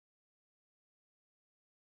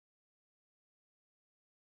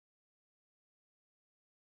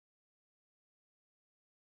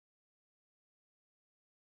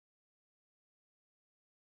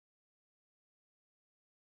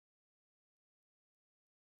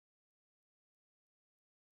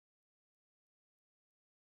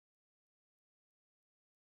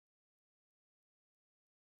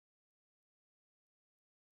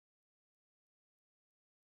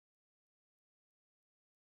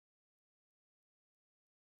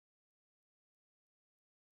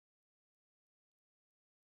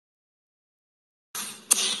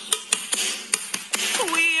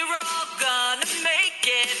We're all gonna make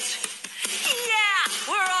it. Yeah,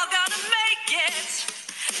 we're all gonna make it.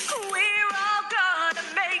 We're all gonna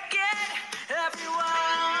make it, everyone.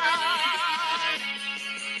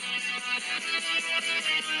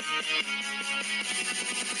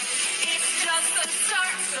 It's just the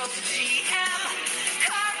start, so GM,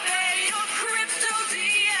 Carpe your crypto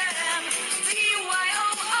DM,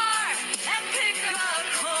 DYOR, and pick a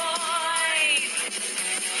coin.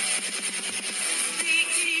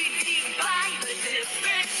 BTD by the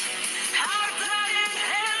difference, our diet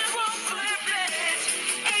hands won't flip it.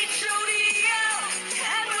 HODL,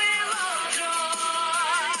 and we'll all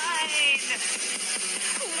join.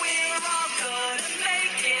 We're all gonna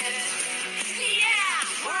make it. Yeah,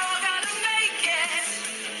 we're all gonna make it.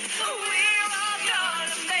 We're all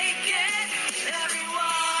gonna make it, everyone.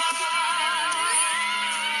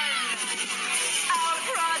 Our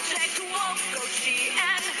project won't go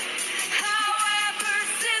GN. However,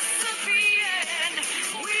 Sisyphean,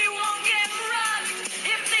 we won't get rocked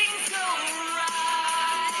if things go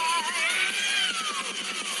right.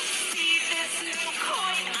 See this new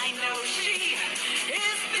coin, I know she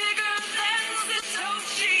is bigger than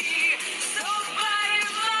Satoshi. So buy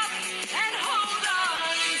him up and hold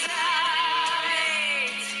on tight.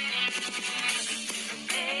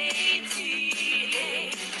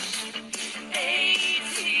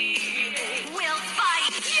 ATH, we'll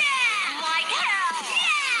fight, yeah, like hell,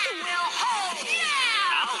 yeah, we'll hold,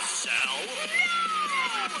 yeah, I'll sell,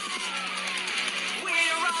 no.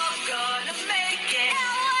 We're all gonna make it.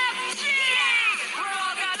 LFG! We're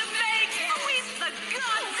all gonna make it. Sweep the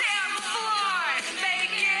goddamn floor.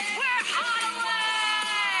 Make it. We're huddling.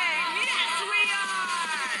 Yes, we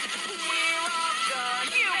are. We're all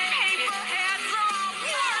gonna you paper hands are all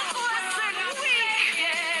worthless and weak.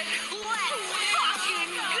 Let's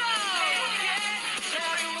fucking go.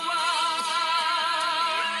 Everyone.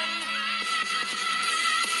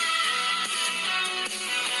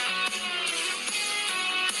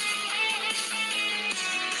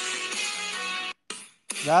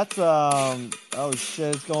 That's oh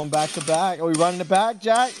shit, it's going back to back. Are we running it back,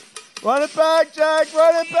 Jack? Run it back, Jack,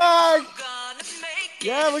 run it back.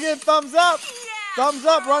 Yeah, we're getting thumbs up. Thumbs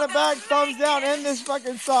up, run it back, thumbs down, end this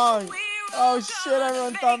fucking song. Oh shit,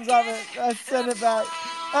 everyone thumbs up it. Let's send it back.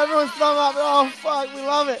 Everyone's thumb up. Oh fuck, we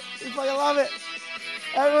love it. We fucking love it.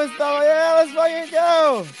 Everyone's thumb up. Yeah, let's fucking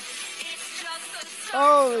go.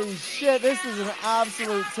 Holy shit, this is an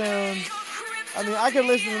absolute tune. I mean, I could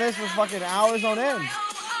listen to this for fucking hours on end.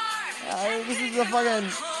 This is a fucking,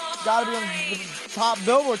 gotta be on the top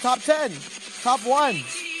Billboard, top 10, top 1.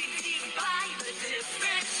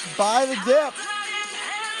 Buy the dip.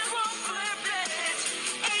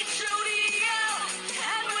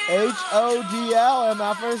 HODL,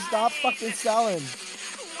 MFers, stop fucking selling.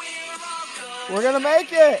 We're gonna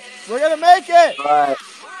make it. We're gonna make it. All right.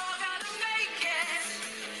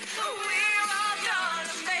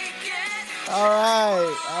 All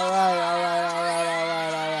right.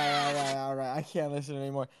 I can't listen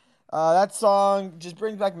anymore. That song just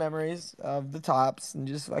brings back memories of the tops and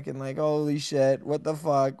just fucking like, holy shit, what the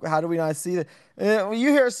fuck? How do we not see that? When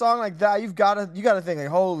you hear a song like that, you gotta think like,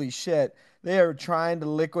 holy shit, they are trying to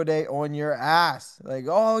liquidate on your ass. Like,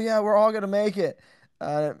 oh yeah, we're all gonna make it.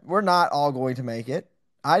 We're not all going to make it.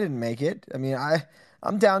 I didn't make it. I mean,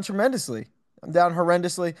 I'm down tremendously. I'm down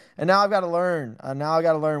horrendously, and now I've got to learn. Now I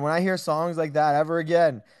got to learn. When I hear songs like that ever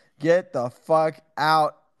again, get the fuck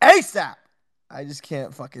out ASAP. I just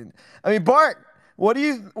can't fucking. I mean, Bart, what do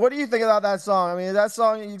you think about that song? I mean, is that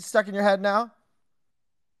song stuck in your head now?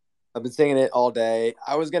 I've been singing it all day.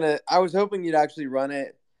 I was hoping you'd actually run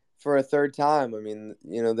it for a third time. I mean,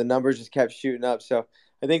 the numbers just kept shooting up. So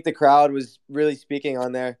I think the crowd was really speaking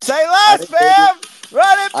on there. Say less, fam.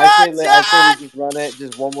 Run it back, I say we just run it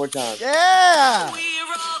just one more time. Yeah. We're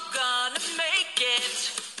all gonna make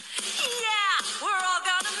it. Yeah, we're all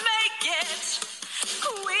gonna make it.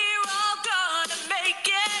 We're all gonna make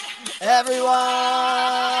it. Everyone.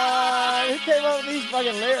 Who came up with these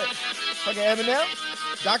fucking lyrics? Fucking Eminem?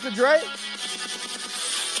 Dr. Dre?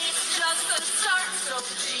 It's just the start, so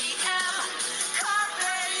GM. Carpe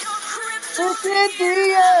your crypto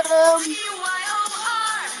DM.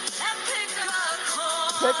 DYOR, and pick a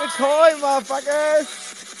coin. Pick a coin, motherfuckers.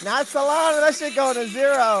 Not Solana, that shit going to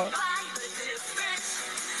zero.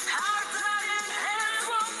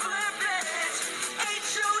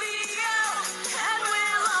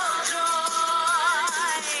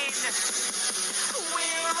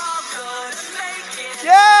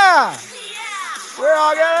 Yeah! We're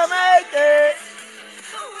all gonna make it!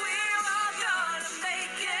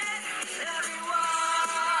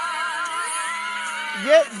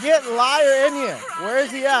 Get Liar in here. Where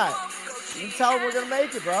is he at? You tell him we're gonna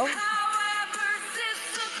make it, bro.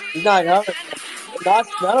 He's not coming. None of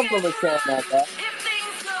them are showing up, bro.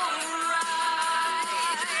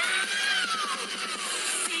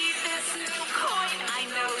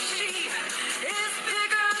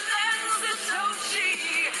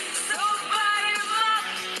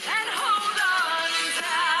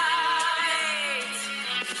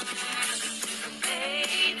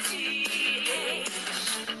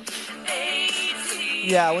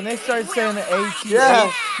 Yeah, when they started saying the AT8.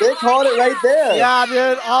 Yeah, they called it right there. Yeah,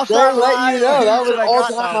 dude. All They time let high. you know that was Should have all got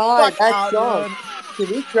time the high. fuck That out, song. dude. Can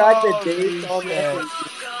we track the Holy dates on this shit. and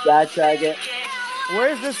backtrack it?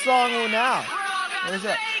 Where's this song now? Where's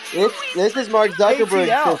that? This is Mark Zuckerberg's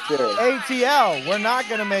ATL. sister. ATL. We're not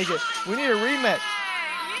gonna make it. We need a remix.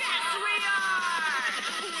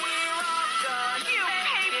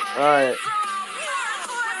 All right.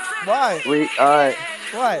 Why? All right.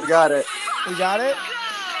 What? We got it. We got it?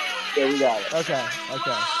 Yeah, we got it. Okay.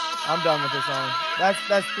 I'm done with this song.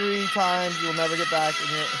 That's 3 times you'll never get back in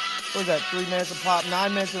your. What was that? 3 minutes of pop.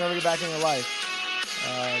 9 minutes you'll never get back in your life.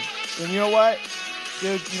 And you know what,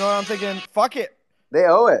 dude? You know what I'm thinking? Fuck it. They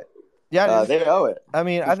owe it. Yeah, they owe it. I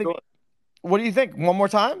mean, For I think. sure. What do you think? One more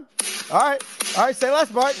time? All right. Say less,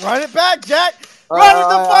 Mark. Run it back, Jack. Run it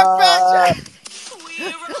the fuck back, Jack.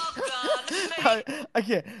 I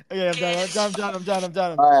can't. Okay, I'm done. I'm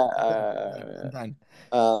done.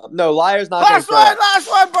 No, Liar's not going to show up. Last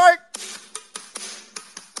one, Mark.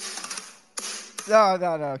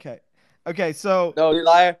 No. Okay, so. No,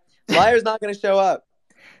 Liar's not going to show up.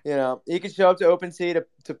 You know, he could show up to OpenSea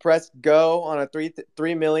to press go on a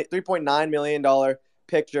 $3.9 million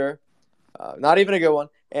picture. Not even a good one.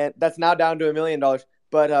 And that's now down to $1 million.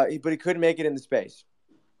 But he couldn't make it into space.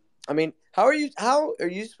 I mean, how are you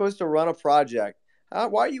supposed to run a project?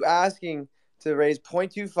 Why are you asking to raise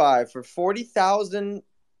 0.25 for 40,000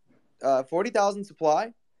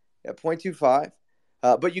 supply? Yeah, 0.25.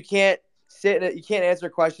 But you can't you can't answer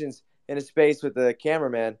questions in a space with a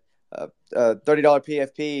cameraman, $30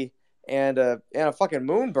 PFP and a fucking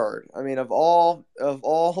moonbird. I mean, of all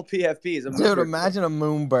PFPs, a moonbird. Dude, imagine a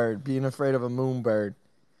moonbird being afraid of a moonbird.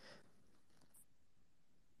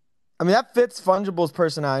 I mean, that fits Fungible's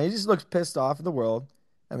personality. He just looks pissed off at the world.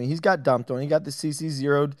 I mean, he's got dumped on. He got the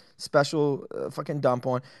CC0 special fucking dump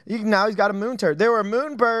on. Now he's got a moon turd. They were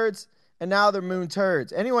moonbirds, and now they're moon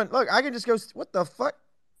turds. Anyone, look, I can just go, what the fuck?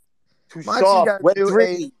 Too soft.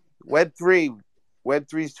 Web3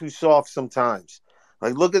 is too soft sometimes.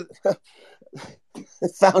 Like, look at the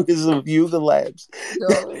founders of Yuga Labs.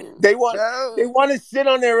 They want to sit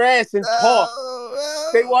on their ass and talk.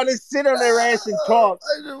 They want to sit on their ass and talk.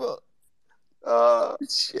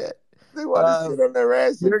 Shit. They want to sit on their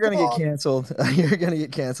ass. You're gonna get canceled. You're gonna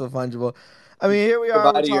get canceled, Fungible. I mean, here we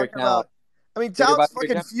are. We're talking about. I mean, Tal's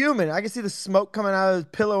fucking fuming. I can see the smoke coming out of his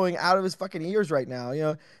pillowing out of his fucking ears right now. You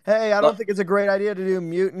know, hey, I don't think it's a great idea to do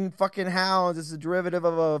mutant fucking hounds. It's a derivative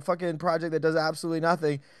of a fucking project that does absolutely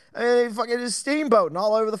nothing. I mean, fucking just steamboating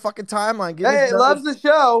all over the fucking timeline. Hey, he loves the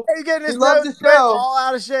show. Hey, getting his loves the show. All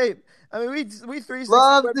out of shape. I mean, we 360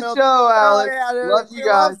 loves the show, Alex. Oh, yeah, loves you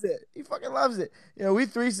guys. Loves it. He fucking loves it. You know, we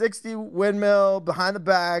 360 windmill behind the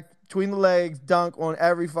back, between the legs, dunk on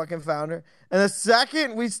every fucking founder. And the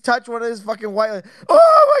second we touch one of his fucking white, like,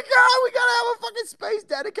 oh my god, we gotta have a fucking space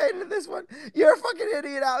dedicated to this one. You're a fucking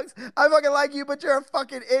idiot, Alex. I fucking like you, but you're a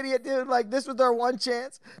fucking idiot, dude. Like, this was our one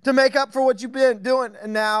chance to make up for what you've been doing.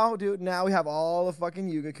 And now, dude, now we have all the fucking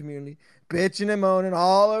Yuga community bitching and moaning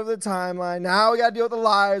all over the timeline. Now we gotta deal with the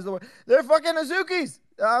liars. They're fucking Azukis.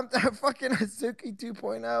 They're fucking Azuki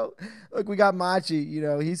 2.0. Look, we got Machi. You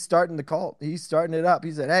know, he's starting the cult. He's starting it up.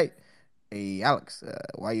 He said, hey, Alex,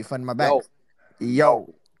 why are you funding my back?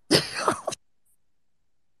 Yo. You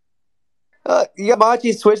got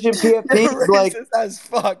Machi switching PFPs like as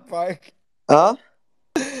fuck, Park. Huh?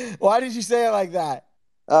 Why did you say it like that?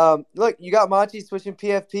 Look, you got Machi switching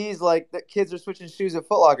PFPs like the kids are switching shoes at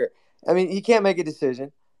Foot Locker. I mean, he can't make a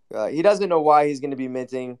decision. He doesn't know why he's going to be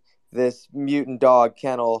minting this mutant dog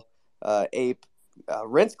kennel ape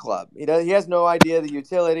rinse club. He has no idea the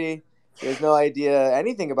utility. He has no idea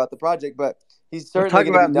anything about the project, but he's certainly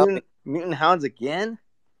going to be dumping. Mutant hounds again?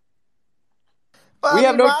 Well, we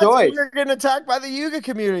have no choice. We're getting attacked by the Yuga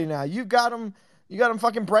community now. You got him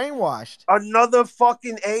fucking brainwashed. Another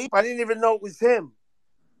fucking ape? I didn't even know it was him.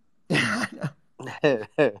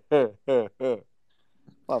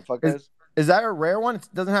 Motherfuckers. Is that a rare one? It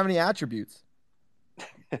doesn't have any attributes.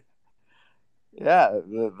 Yeah.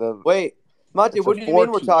 Wait, Machi, what do you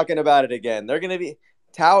mean we're talking about it again? They're going to be...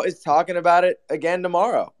 Tao is talking about it again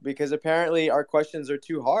tomorrow because apparently our questions are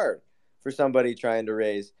too hard. for somebody trying to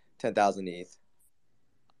raise 10,000 ETH.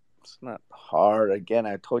 It's not hard. Again,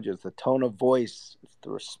 I told you, it's the tone of voice, it's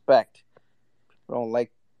the respect. I don't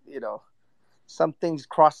like, some things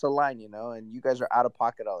cross the line, and you guys are out of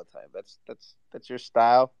pocket all the time. That's your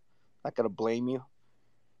style. Not gonna blame you.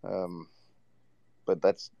 But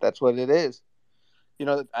that's what it is.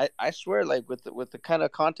 I swear, like with the kind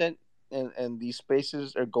of content and these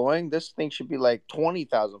spaces are going, this thing should be like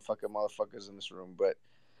 20,000 fucking motherfuckers in this room. But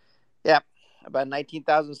yeah, about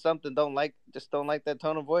 19,000 something don't like that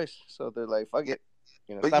tone of voice. So they're like, fuck it.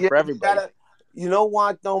 It's not for everybody. You know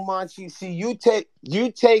what though, Machi? See, you take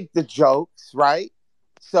the jokes, right?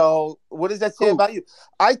 So what does that say about you?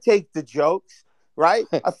 I take the jokes, right?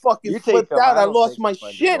 I fucking flipped out. I lost my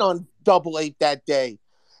shit on Double 8 that day.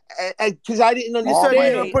 Because I didn't understand. You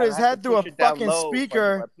said he was gonna put his head through a fucking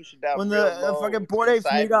speaker when the fucking board apes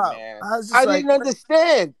meet up. I didn't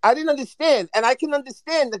understand. I didn't understand. And I can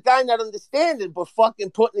understand the guy not understanding, but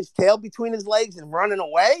fucking putting his tail between his legs and running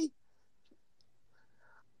away.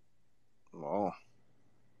 Oh,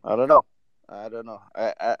 I don't know. I don't know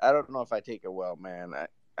if I take it well, man.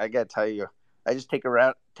 I gotta tell you, I just take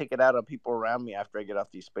it out on people around me after I get off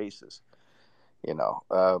these spaces. You know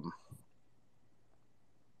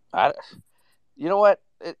what?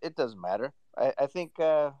 It doesn't matter. I think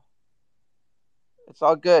it's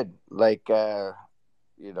all good. Like there's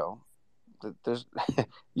you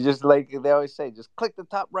just, like they always say, just click the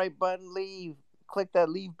top right button, leave. Click that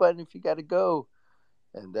leave button if you got to go,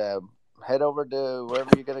 and head over to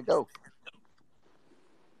wherever you're gonna go.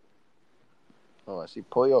 Oh, I see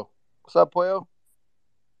Pollo. What's up, Pollo?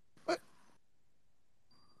 What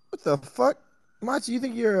the fuck? Machi, you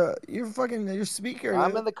think you're speaker?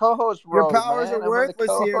 I'm in the co-host row. Your powers are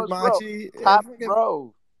worthless here, Machi. Top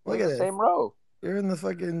row. Look at the same row. You're in the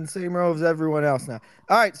fucking same row as everyone else now.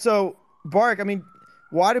 All right, so Bark, I mean,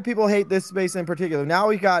 why do people hate this space in particular? Now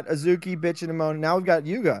we got Azuki bitching and moaning. Now we've got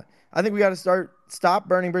Yuga. I think we got to stop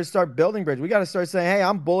burning bridge, start building bridge. We got to start saying, hey,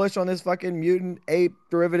 I'm bullish on this fucking mutant ape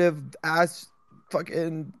derivative ass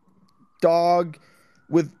fucking dog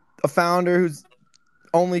with a founder who's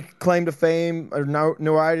only claim to fame or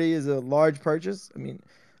notoriety is a large purchase. I mean,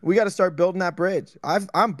 we got to start building that bridge.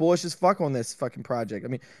 I'm bullish as fuck on this fucking project. I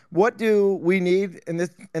mean, what do we need in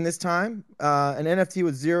this time? An NFT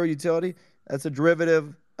with zero utility. That's a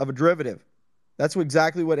derivative of a derivative. That's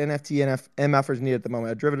exactly what NFT and MFers need at the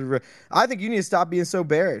moment. A derivative. I think you need to stop being so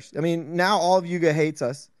bearish. I mean, now all of Yuga hates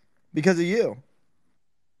us because of you.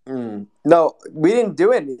 No, we didn't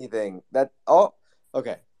do anything.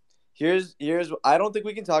 Okay. Here's. I don't think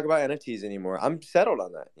we can talk about NFTs anymore. I'm settled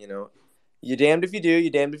on that. You damned if you do, you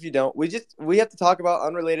damned if you don't. We have to talk about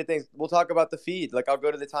unrelated things. We'll talk about the feed. Like, I'll go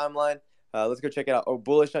to the timeline. Let's go check it out. Oh,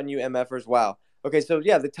 bullish on you, MFers. Wow. Okay, so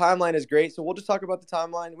yeah, the timeline is great. So we'll just talk about the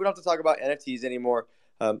timeline. We don't have to talk about NFTs anymore.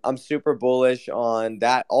 I'm super bullish on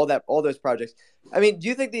that. All those projects. I mean, do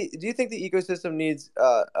you think the ecosystem needs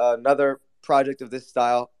another project of this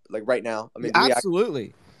style, like right now? I mean,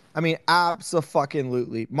 absolutely.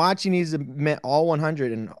 Absolutely. Machi needs to mint all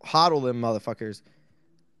 100 and hodl them motherfuckers.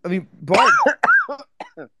 I mean, Bart,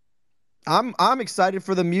 I'm excited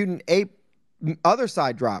for the mutant ape other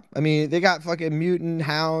side drop. I mean, they got fucking mutant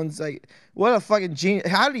hounds. Like, what a fucking genius!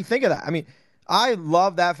 How did he think of that? I mean, I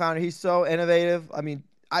love that founder. He's so innovative. I mean,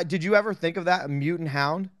 did you ever think of that, a mutant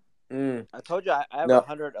hound? I told you I have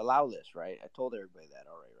 100 allow list, right? I told everybody that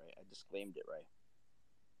already, right? I disclaimed it, right?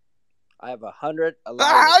 I have 100 allow list.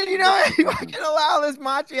 How do you know he fucking allow this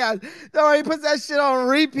Machi has? Don't worry, he puts that shit on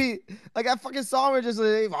repeat. Like that fucking song was just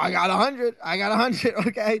like, I got 100. I got 100.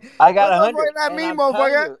 Okay. I got 100. That meme,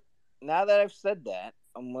 motherfucker. Now that I've said that,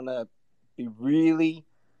 I'm gonna be really.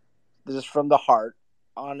 This is from the heart,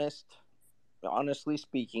 honestly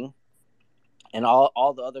speaking, and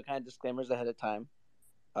all the other kind of disclaimers ahead of time.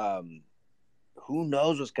 Who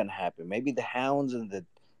knows what's gonna happen? Maybe the hounds and the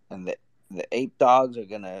ape dogs are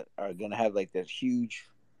gonna have like this huge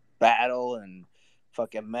battle and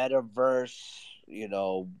fucking metaverse,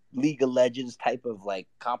 League of Legends type of like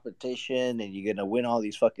competition, and you're gonna win all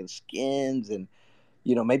these fucking skins, and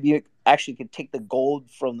maybe you actually could take the gold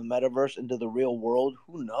from the metaverse into the real world.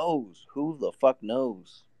 Who knows? Who the fuck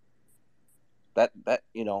knows? That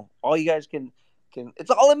all you guys can. It's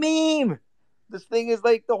all a meme. This thing is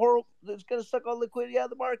like it's gonna suck all liquidity out of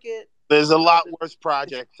the market. There's a lot worse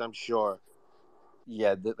projects, I'm sure.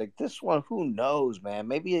 Yeah, like this one, who knows, man?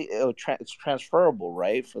 Maybe it's transferable,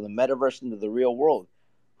 right, from the metaverse into the real world.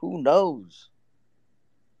 Who knows?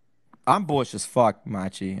 I'm bullish as fuck,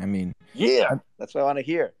 Machi. I mean, yeah, that's what I want to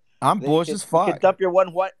hear. I'm bullish as fuck. You can dump your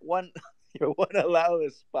one allow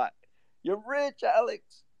this spot. You're rich,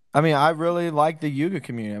 Alex. I mean, I really like the Yuga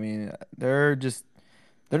community. I mean, they're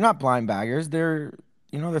not blind baggers. They're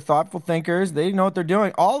thoughtful thinkers. They know what they're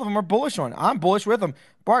doing. All of them are bullish on it. I'm bullish with them.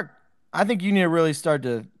 Bart, I think you need to really start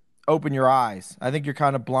to open your eyes. I think you're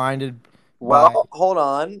kind of blinded by. Well, hold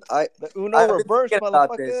on. The Uno I've been reverse, thinking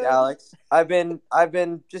about this, motherfucker. Alex. I've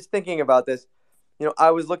been just thinking about this.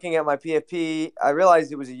 I was looking at my PFP. I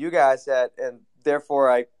realized it was a Yuga asset, and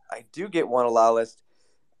therefore I do get one allow list.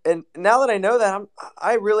 And now that I know that,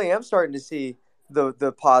 I really am starting to see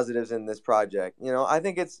the positives in this project.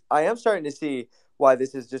 I am starting to see why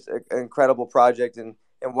this is just an incredible project, and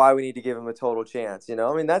why we need to give him a total chance.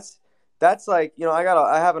 I mean, that's like,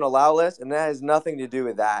 I have an allow list, and that has nothing to do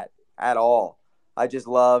with that at all. I just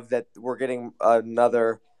love that we're getting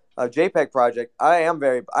another JPEG project. I am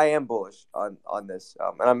bullish on this,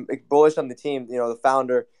 and I'm bullish on the team. The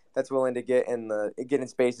founder that's willing to get in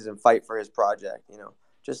spaces and fight for his project.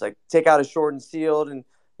 Just like take out a short and sealed, and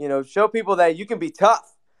show people that you can be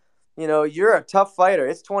tough. You're a tough fighter.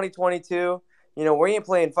 It's 2022. We ain't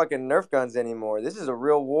playing fucking Nerf guns anymore. This is a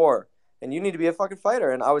real war, and you need to be a fucking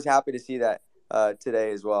fighter. And I was happy to see that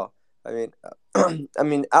today as well. I mean, I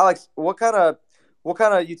mean, Alex, what kind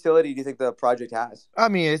of utility do you think the project has? I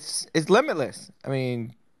mean, it's limitless. I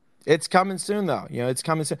mean, it's coming soon though. It's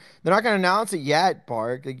coming soon. They're not gonna announce it yet,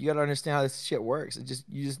 Bark. Like, you gotta understand how this shit works.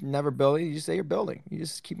 You just never build it. You just say you're building. You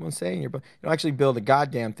just keep on saying you're building. You don't actually build a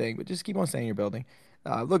goddamn thing, but just keep on saying you're building.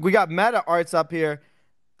 Look, we got Meta Arts up here.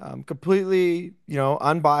 Completely,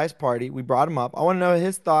 unbiased party. We brought him up. I want to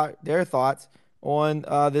know their thoughts on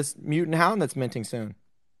this mutant hound that's minting soon.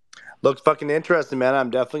 Looks fucking interesting, man. I'm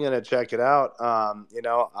definitely gonna check it out.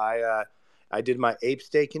 I did my ape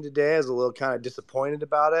staking today. I was a little kind of disappointed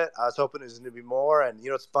about it. I was hoping there's gonna be more. And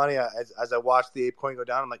it's funny. As I watched the ape coin go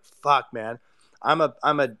down, I'm like, fuck, man. I'm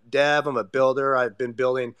a dev. I'm a builder. I've been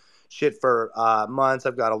building shit for months.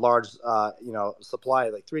 I've got a large supply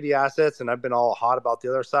of like 3D assets, and I've been all hot about the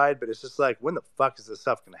other side. But it's just like, when the fuck is this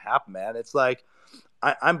stuff gonna happen, man? It's like,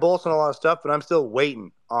 I'm bullish on a lot of stuff, but I'm still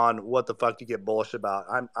waiting on what the fuck to get bullish about.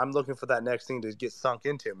 I'm looking for that next thing to get sunk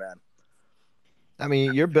into, man. I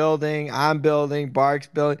mean, you're building, I'm building, Bark's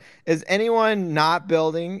building. Is anyone not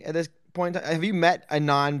building at this point? Have you met a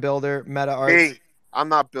non-builder, Meta Arts? Hey, I'm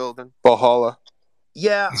not building. Valhalla.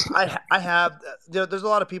 Yeah, I have. There's a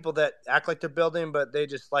lot of people that act like they're building, but they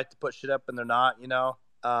just like to put shit up and they're not.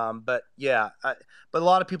 But yeah, but a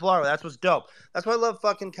lot of people are. That's what's dope. That's why I love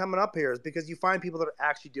fucking coming up here, is because you find people that are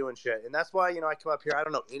actually doing shit, and that's why I come up here. I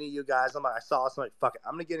don't know any of you guys. I saw this. I'm like, fuck it.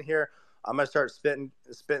 I'm gonna get in here. I'm gonna start spitting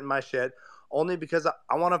my shit. Only because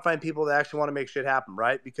I want to find people that actually want to make shit happen,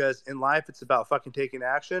 right? Because in life, it's about fucking taking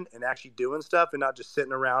action and actually doing stuff, and not just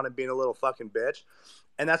sitting around and being a little fucking bitch.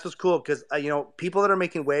 And that's what's cool, because people that are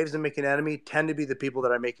making waves and making enemy tend to be the people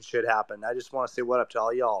that are making shit happen. I just want to say what up to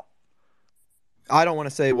all y'all. I don't want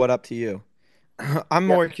to say what up to you. I'm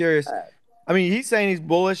more curious. I mean, he's saying he's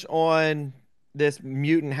bullish on this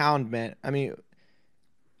mutant hound mint. I mean,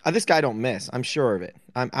 this guy don't miss. I'm sure of it.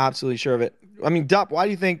 I'm absolutely sure of it. I mean, Dup, why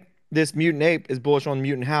do you think this mutant ape is bullish on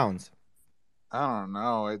mutant hounds? I don't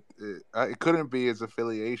know. It couldn't be his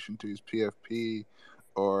affiliation to his PFP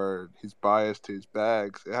or his bias to his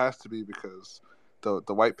bags. It has to be because the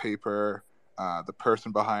white paper, the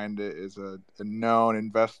person behind it is a known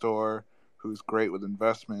investor who's great with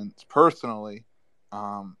investments personally,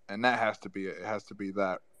 and that has to be it. It has to be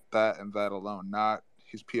that and that alone, not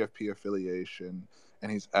his PFP affiliation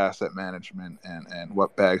and his asset management and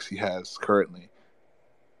what bags he has currently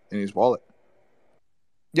in his wallet.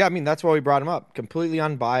 Yeah, I mean, that's why we brought him up. Completely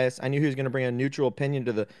unbiased. I knew he was going to bring a neutral opinion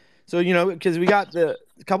to the. So, because we got a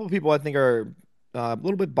couple of people I think are a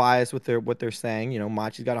little bit biased with what they're saying.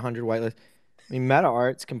 Machi's got 100 whitelists. I mean, Meta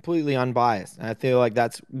Art's completely unbiased. And I feel like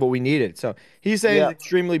that's what we needed. So he's saying he's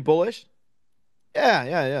extremely bullish.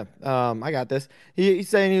 Yeah. I got this. He's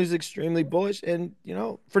saying he was extremely bullish, and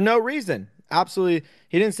for no reason. Absolutely,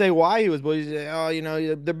 he didn't say why he was bullish. He said,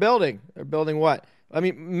 oh, they're building. They're building what? I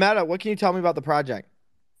mean, Meta, what can you tell me about the project?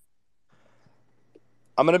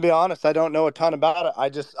 I'm gonna be honest. I don't know a ton about it. I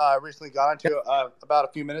just recently got into it about a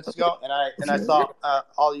few minutes ago, and I saw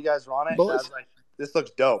all you guys were on it, and I was like, "This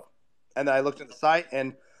looks dope." And then I looked at the site,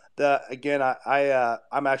 and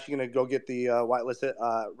I'm actually gonna go get the whitelist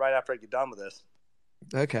right after I get done with this.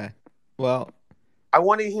 Okay. Well, I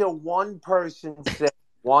want to hear one person say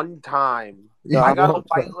one time, I got a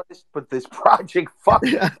whitelist, but this project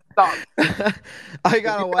fucking sucks. I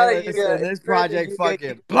got a whitelist, and this project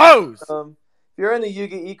fucking blows. If you're in the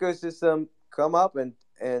Yuga ecosystem, come up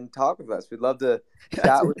and talk with us. We'd love to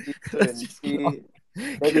chat with you and see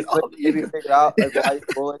maybe Get all the maybe ego. figure out like Yeah. why you're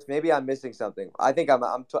bullish. Maybe I'm missing something. I think I'm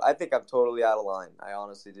totally out of line. I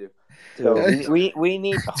honestly do. Dude, So we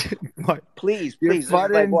need Mark, please, you're please. There's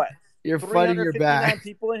like flooding. what You're flooding your 359 back.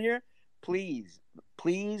 people in here. Please,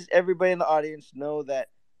 please, everybody in the audience know that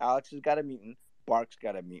Alex has got a mutant. Bark's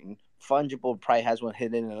got a mutant. Fungible probably has one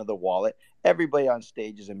hidden in another wallet. Everybody on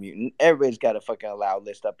stage is a mutant. Everybody's got a fucking allowed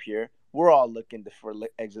list up here. We're all looking for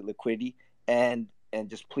exit liquidity, and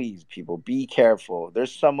just please, people, be careful.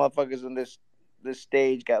 There's some motherfuckers in this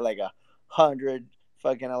stage got like 100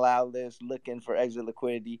 fucking allowed lists looking for exit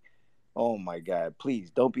liquidity. Oh my God! Please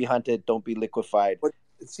don't be hunted. Don't be liquefied. But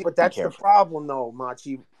that's the problem, though,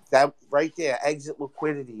 Machi. That right there, exit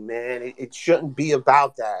liquidity, man. It shouldn't be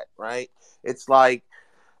about that, right? It's like,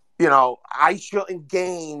 I shouldn't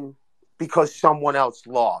gain because someone else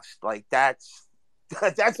lost. Like that's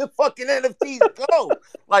a fucking NFTs go.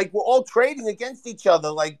 Like we're all trading against each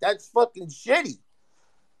other. Like that's fucking shitty.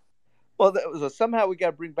 Well, so somehow we got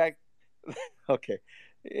to bring back. Okay,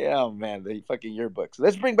 yeah, oh man, the fucking yearbooks.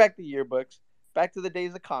 Let's bring back the yearbooks. Back to the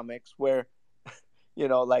days of comics where,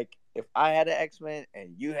 like if I had an X-Men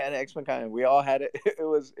and you had an X-Men comic, we all had it. It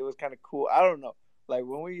was kind of cool. I don't know. Like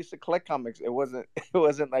when we used to collect comics, it wasn't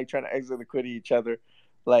like trying to exit liquidity each other.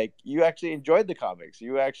 Like you actually enjoyed the comics.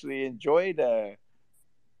 You actually enjoyed.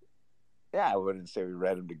 Yeah, I wouldn't say we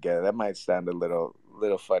read them together. That might sound a little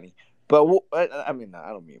funny. But I mean, no, I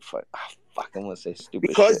don't mean fun. Oh, fuck, I'm gonna say stupid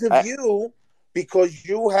Because shit. of you, because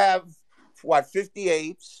you have what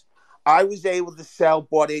 58s. I was able to sell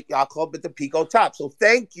Bought It Yacht Club at the Pico Top. So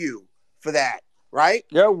thank you for that. Right?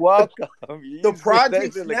 You're welcome. The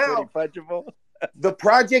projects now, punchable. the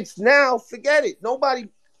projects now, forget it. Nobody.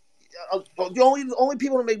 The only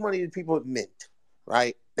people that make money are people with mint.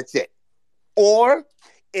 Right? That's it. Or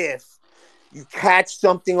if you catch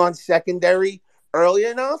something on secondary early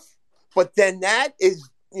enough, but then that is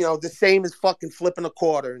the same as fucking flipping a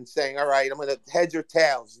quarter and saying, all right, I'm gonna heads or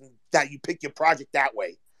tails, and that you pick your project that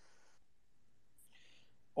way.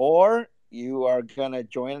 Or you are gonna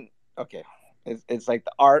join. Okay, it's like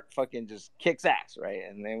the art fucking just kicks ass, right?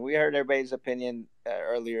 And then we heard everybody's opinion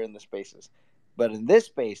earlier in the spaces, but in this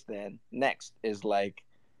space, then next is like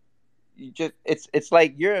you just it's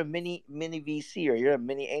like you're a mini VC or you're a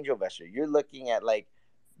mini angel investor. You're looking at like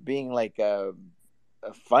being like a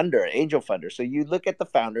funder, angel funder. So you look at the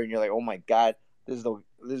founder and you're like, oh my God, this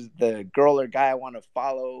is the girl or guy I want to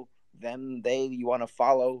follow. Them, they you want to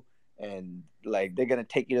follow, and like they're gonna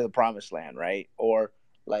take you to the promised land, right? Or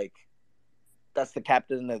like that's the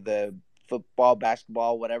captain of the football,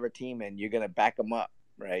 basketball, whatever team, and you're gonna back them up,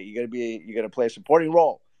 right? You're gonna play a supporting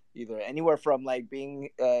role, either anywhere from like being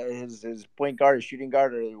his point guard or shooting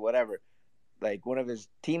guard or whatever, like one of his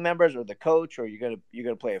team members or the coach, or you're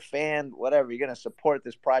gonna play a fan, whatever. You're gonna support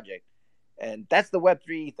this project, and that's the Web3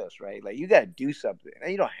 ethos, right? Like you gotta do something.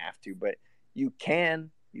 And you don't have to, but you can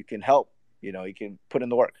help. You can put in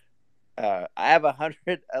the work. I have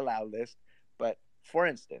 100 allow list, but for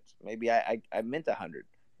instance, maybe I mint 100,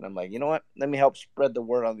 and I'm like, you know what? Let me help spread the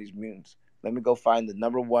word on these mutants. Let me go find the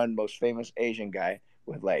number one most famous Asian guy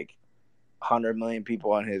with like 100 million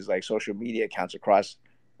people on his like social media accounts across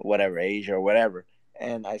whatever Asia or whatever,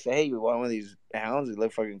 and I say, hey, you want one of these hounds? They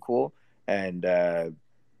look fucking cool, and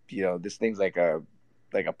this thing's like a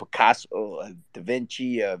Picasso, a Da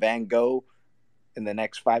Vinci, a Van Gogh in the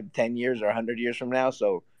next 5 to 10 years or 100 years from now.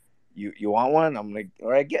 So you want one? I'm like, all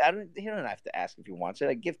right, I don't. He don't have to ask if he wants it.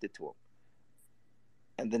 I gift it to him,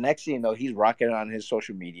 and the next thing you know, he's rocking it on his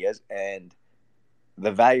social medias, and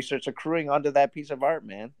the value starts accruing onto that piece of art,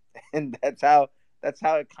 man. And that's how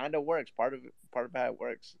it kind of works. Part of how it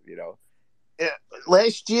works.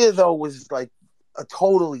 Last year though was like a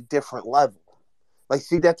totally different level. Like,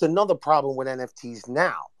 see, that's another problem with NFTs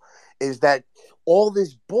now, is that all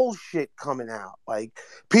this bullshit coming out. Like,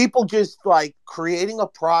 people just like creating a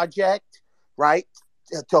project, right,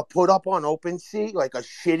 to put up on OpenSea, like a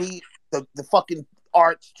shitty, the fucking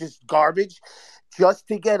art's just garbage, just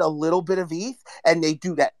to get a little bit of ETH, and they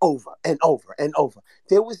do that over and over and over.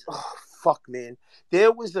 There was, oh, fuck, man.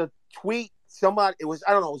 There was a tweet, I don't know, it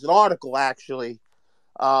was an article actually.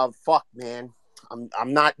 Fuck, man.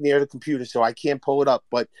 I'm not near the computer, so I can't pull it up.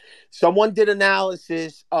 But someone did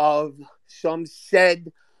analysis of some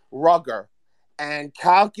said rugger and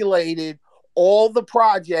calculated all the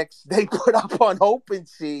projects they put up on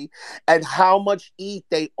OpenSea and how much ETH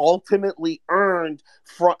they ultimately earned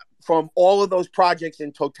from all of those projects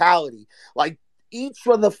in totality. Like, each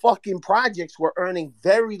of the fucking projects were earning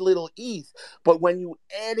very little ETH, but when you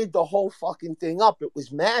added the whole fucking thing up, it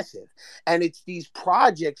was massive. And it's these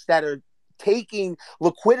projects that are taking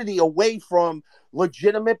liquidity away from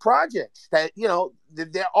legitimate projects. That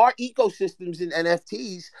there are ecosystems in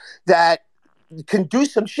NFTs that can do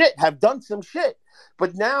some shit, have done some shit.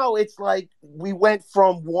 But now it's like we went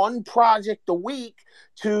from one project a week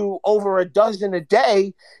to over a dozen a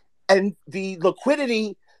day, and the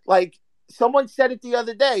liquidity, like someone said it the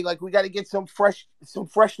other day, like we got to get some fresh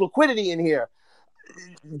liquidity in here.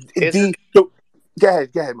 Go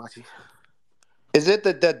ahead, Machi. Is it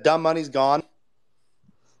that the dumb money's gone?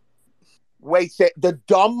 Wait, the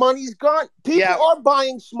dumb money's gone? People are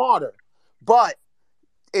buying smarter, but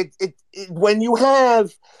it when you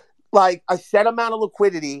have like a set amount of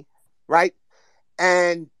liquidity, right,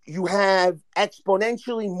 and you have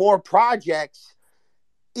exponentially more projects,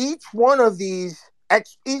 each one of these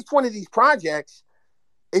projects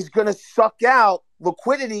is going to suck out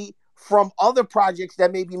liquidity from other projects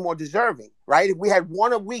that may be more deserving, right? If we had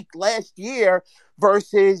one a week last year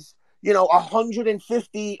versus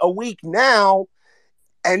 150 a week now,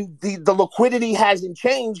 and the liquidity hasn't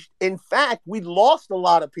changed. In fact, we lost a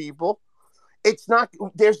lot of people. There's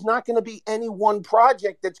not going to be any one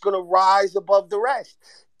project that's going to rise above the rest.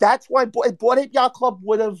 That's why Bored Ape Yacht Club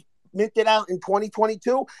would have minted out in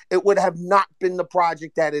 2022. It would have not been the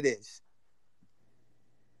project that it is.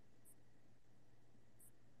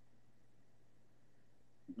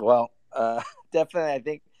 Well, definitely, I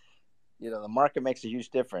think the market makes a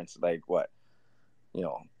huge difference. Like what,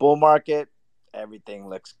 bull market, everything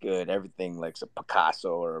looks good. Everything looks a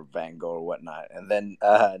Picasso or Van Gogh or whatnot. And then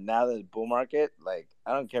now the bull market, like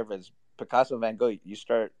I don't care if it's Picasso, Van Gogh. You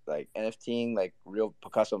start like NFTing like real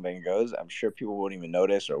Picasso, Van Goghs. I'm sure people won't even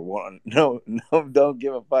notice or won't. No, don't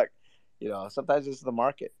give a fuck. Sometimes it's the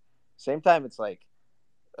market. Same time, it's like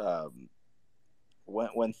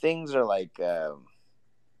when things are like.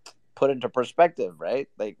 Put into perspective, right?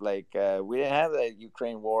 Like we didn't have the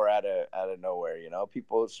Ukraine war out of nowhere.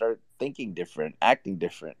 People start thinking different, acting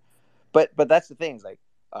different. But that's the thing. Is like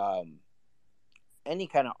any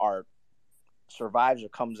kind of art survives or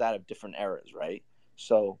comes out of different eras, right?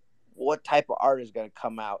 So what type of art is going to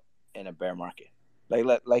come out in a bear market?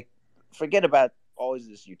 Like forget about always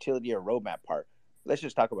this utility or roadmap part. Let's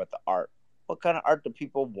just talk about the art. What kind of art do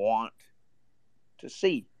people want to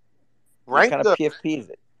see? What kind of PFP is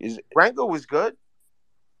it? Rango was good.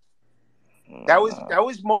 That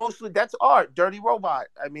was mostly that's art. Dirty Robot.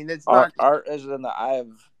 I mean, it's not art is in the eye of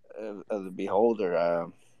the beholder.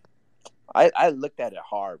 I looked at it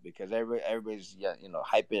hard because everybody's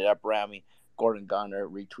hyping it up around me. Gordon Gunner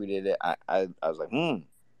retweeted it. I was like,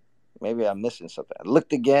 maybe I'm missing something. I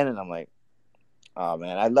looked again and I'm like, oh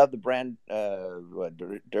man, I love the brand.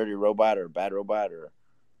 Dirty Robot or Bad Robot or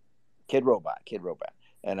Kid Robot.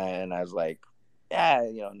 And I was like, yeah,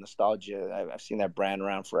 nostalgia. I've seen that brand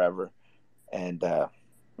around forever, and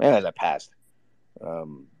as I passed,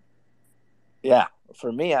 yeah,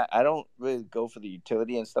 for me, I don't really go for the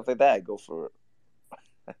utility and stuff like that. I go for,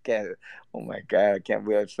 oh my god, I can't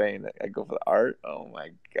believe I'm saying that. I go for the art. Oh my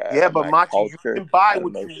god. Yeah, but Machi, you can buy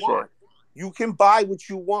what you want. You can buy what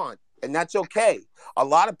you want, and that's okay. A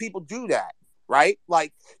lot of people do that, right?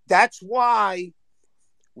 Like that's why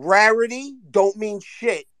rarity don't mean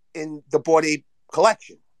shit in the Bored Ape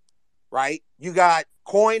collection, right? You got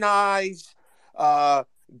coin eyes,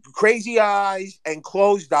 crazy eyes, and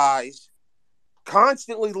closed eyes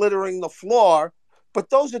constantly littering the floor, but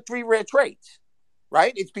those are three rare traits,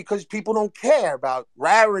 right? It's because people don't care about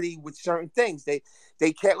rarity with certain things. They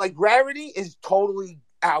care. Like rarity is totally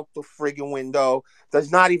out the friggin' window.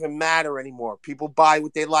 Does not even matter anymore. People buy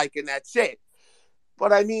what they like and that's it.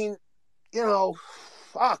 But I mean,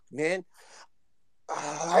 fuck, man.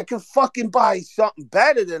 I could fucking buy something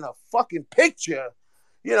better than a fucking picture.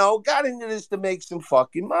 Got into this to make some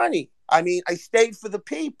fucking money. I mean, I stayed for the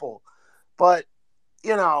people. But,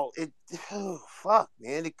 fuck,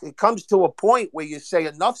 man. It comes to a point where you say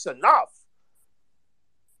enough's enough.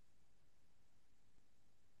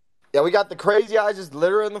 Yeah, we got the crazy eyes just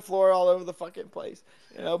littering the floor all over the fucking place.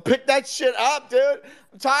 Pick that shit up, dude.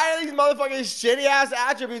 I'm tired of these motherfucking shitty ass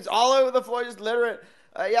attributes all over the floor, just littering.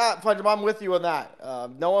 Yeah, Punch, I'm with you on that.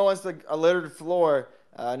 No one wants a littered floor.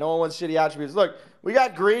 No one wants shitty attributes. Look, we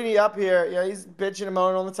got Greeny up here. He's bitching and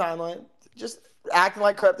moaning on the timeline, just acting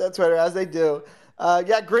like crypto Twitter as they do.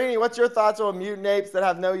 Yeah, Greeny, what's your thoughts on mutant apes that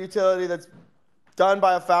have no utility? That's done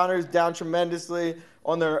by a founder who's down tremendously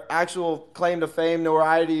on their actual claim to fame,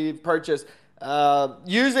 notoriety, purchase,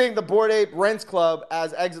 using the Bored Ape Rents Club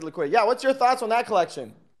as exit liquidity. Yeah, what's your thoughts on that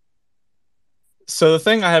collection? So the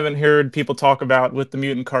thing I haven't heard people talk about with the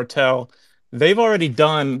Mutant Cartel, they've already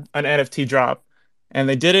done an NFT drop, and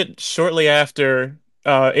they did it shortly after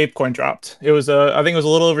ApeCoin dropped. It was I think it was a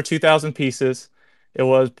little over 2,000 pieces. It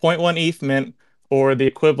was zero point 0.1 ETH mint or the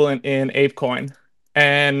equivalent in ApeCoin,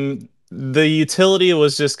 and the utility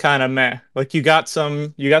was just kind of meh. Like you got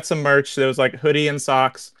some merch. There was like hoodie and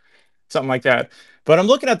socks, something like that. But I'm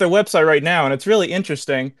looking at their website right now, and it's really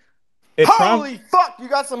interesting. Holy fuck! You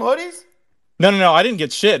got some hoodies? No. I didn't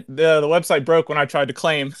get shit. The website broke when I tried to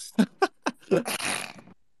claim.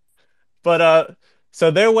 But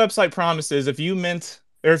so their website promises if you mint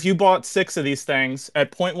or if you bought 6 of these things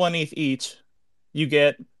at zero point 0.1 ETH each, you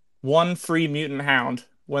get one free mutant hound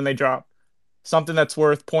when they drop. Something that's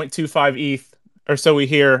worth 0.25 ETH or so we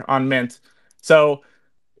hear on mint. So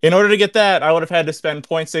in order to get that, I would have had to spend zero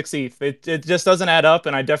point 0.6 ETH. It just doesn't add up,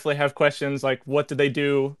 and I definitely have questions like what did they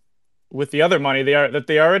do with the other money that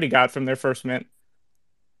they already got from their first mint?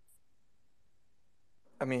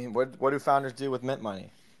 I mean, what do founders do with mint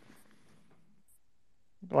money?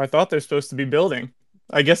 Well, I thought they're supposed to be building.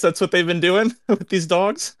 I guess that's what they've been doing with these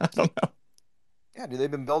dogs. I don't know. Yeah, dude,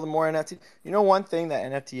 they've been building more NFT. You know one thing that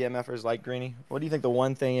NFT MFers like, Greeny? What do you think the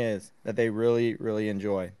one thing is that they really, really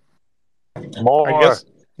enjoy? I More. guess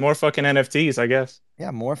more fucking NFTs, I guess.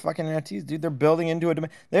 Yeah, more fucking NFTs, dude. They're building into a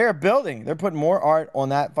domain. They're building. They're putting more art on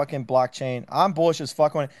that fucking blockchain. I'm bullish as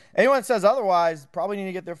fuck on it. Anyone that says otherwise probably need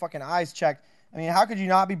to get their fucking eyes checked. I mean, how could you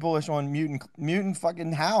not be bullish on mutant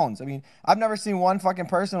fucking hounds? I mean, I've never seen one fucking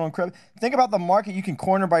person on crypto. Think about the market you can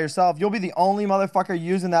corner by yourself. You'll be the only motherfucker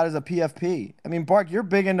using that as a PFP. I mean, Bark, you're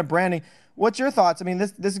big into branding. What's your thoughts? I mean,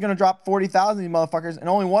 this is gonna drop 40,000 of these motherfuckers, and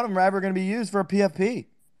only one of them are ever gonna be used for a PFP.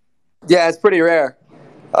 Yeah, it's pretty rare.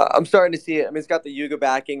 I'm starting to see it. I mean, it's got the Yuga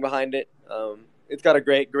backing behind it. It's got a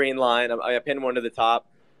great green line. I pinned one to the top.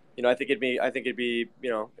 You know, I think it'd be, you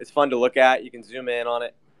know, it's fun to look at. You can zoom in on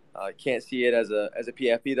it. Can't see it as a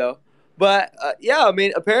PFP though. But yeah, I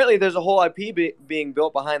mean, apparently there's a whole IP being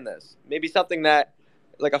built behind this. Maybe something that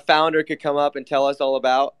like a founder could come up and tell us all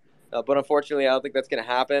about. But unfortunately, I don't think that's going to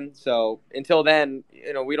happen. So until then,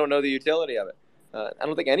 you know, we don't know the utility of it. I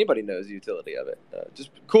don't think anybody knows the utility of it. Just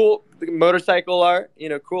cool motorcycle art, you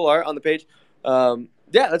know, cool art on the page. Yeah,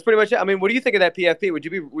 that's pretty much it. I mean, what do you think of that PFP?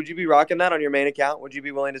 Would you be rocking that on your main account? Would you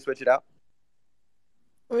be willing to switch it out?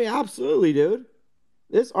 I mean, absolutely, dude.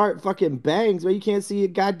 This art fucking bangs, but you can't see a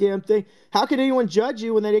goddamn thing. How can anyone judge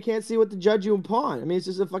you when they can't see what to judge you upon? I mean, it's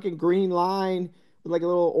just a fucking green line with like a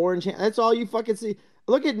little orange hand. That's all you fucking see.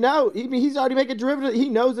 Look at Note. He's already making derivative. He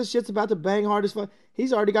knows this shit's about to bang hard as fuck.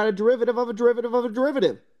 He's already got a derivative of a derivative of a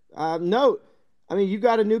derivative. Note. I mean, you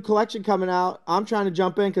got a new collection coming out. I'm trying to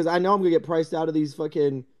jump in because I know I'm gonna get priced out of these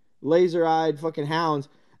fucking laser-eyed fucking hounds.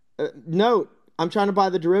 Note. I'm trying to buy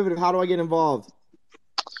the derivative. How do I get involved?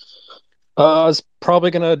 I was probably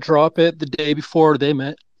gonna drop it the day before they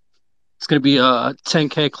met. It's gonna be a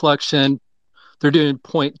 10K collection. They're doing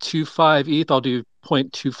 0.25 ETH. I'll do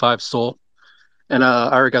 0.25 Sol, and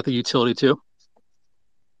I already got the utility too.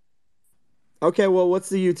 Okay, well, what's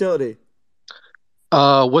the utility?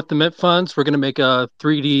 With the mint funds, we're gonna make a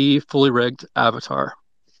 3D fully rigged avatar.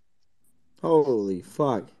 Holy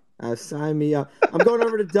fuck. Sign me up. I'm going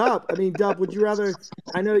over to Dub. I mean, Dub, would you rather?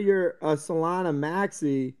 I know you're a Solana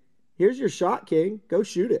maxi. Here's your shot, King. Go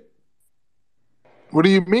shoot it. What do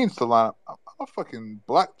you mean, Solana? I'm a fucking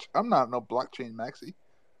I'm not no blockchain maxi.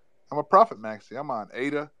 I'm a profit maxi. I'm on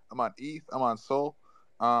ADA. I'm on ETH. I'm on Sol.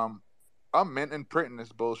 I'm mint and printing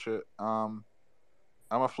this bullshit. I'm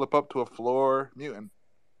gonna flip up to a floor mutant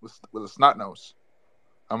with a snot nose.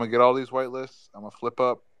 I'm gonna get all these whitelists. I'm gonna flip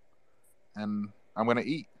up, and I'm gonna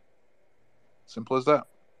eat. Simple as that.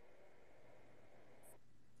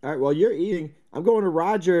 All right. Well, you're eating. I'm going to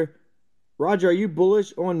Roger. Roger, are you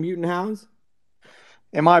bullish on mutant hounds?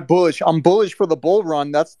 Am I bullish? I'm bullish for the bull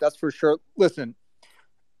run. That's for sure. Listen,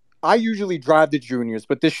 I usually drive the juniors,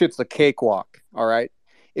 but this shit's a cakewalk. All right.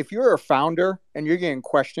 If you're a founder and you're getting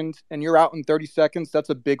questioned and you're out in 30 seconds, that's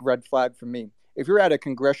a big red flag for me. If you're at a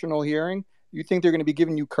congressional hearing, you think they're going to be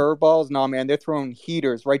giving you curveballs? No, man, they're throwing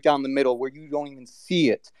heaters right down the middle where you don't even see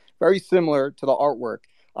it. Very similar to the artwork.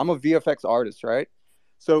 I'm a VFX artist, right?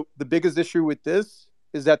 So the biggest issue with this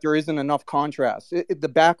is that there isn't enough contrast. The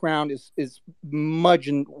background is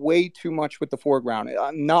mudging way too much with the foreground.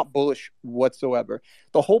 I'm not bullish whatsoever.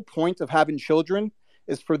 The whole point of having children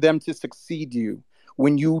is for them to succeed you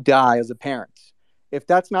when you die as a parent. If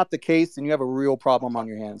that's not the case, then you have a real problem on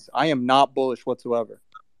your hands. I am not bullish whatsoever.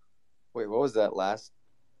 Wait, what was that last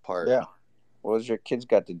part? Yeah. What does your kids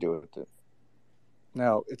got to do with it?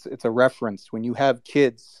 No, it's a reference. When you have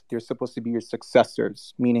kids, they're supposed to be your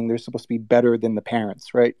successors, meaning they're supposed to be better than the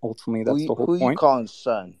parents, right? Ultimately, that's the whole point. Who you calling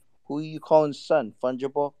son? Who you calling son?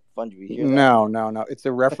 Fungible? Fungi, you hear that? No. It's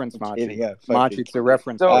a reference, Machi. Kidding, yeah, Machi, fucking it's a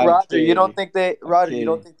reference. So I'm Roger, you don't kidding. think they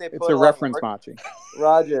It's put a a lot of reference, work? Machi.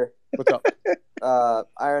 Roger, What's up?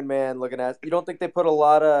 Iron Man looking at you don't think they put a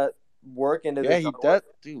lot of work into Yeah, this he artwork? does,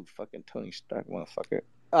 dude. Fucking Tony Stark, motherfucker.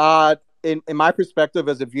 In my perspective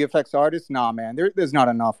as a VFX artist, nah, man, there's not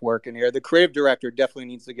enough work in here. The creative director definitely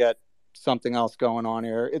needs to get something else going on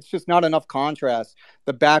here. It's just not enough contrast.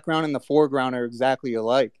 The background and the foreground are exactly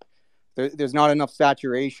alike. There's not enough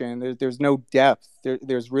saturation. There's no depth.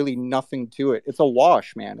 There's really nothing to it. It's a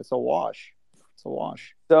wash, man. It's a wash.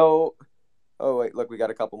 So, oh wait, look, we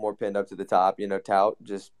got a couple more pinned up to the top. Tout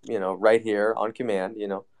just right here on command.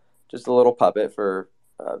 Just a little puppet for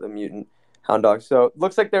the mutant hound dog. So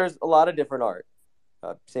looks like there's a lot of different art.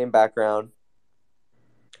 Same background.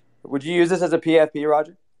 Would you use this as a PFP,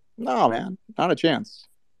 Roger? No, man, not a chance.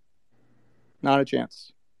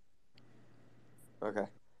 Okay.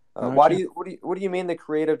 Not a What chance. do you mean the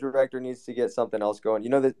creative director needs to get something else going?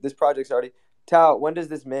 This project's already. Tao, when does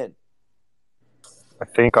this mint? I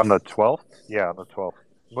think on the 12th. Yeah, on the 12th.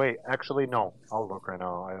 Wait, actually, no. I'll look right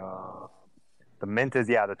now. The mint is,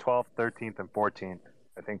 the 12th, 13th, and 14th.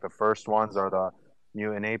 I think the first ones are the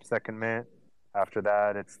Mutant Apes that can mint. After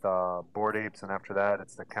that, it's the Bored Apes, and after that,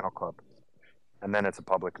 it's the Kennel Club. And then it's a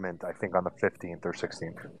public mint, I think, on the 15th or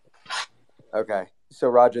 16th. Okay. So,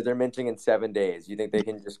 Roger, they're minting in 7 days. You think they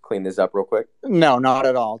can just clean this up real quick? No, not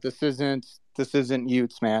at all. This isn't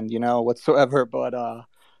Utes, man, whatsoever. But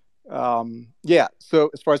yeah. So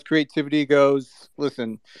as far as creativity goes,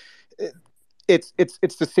 listen, it's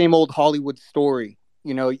the same old Hollywood story.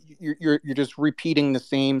 You're just repeating the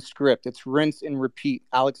same script. It's rinse and repeat.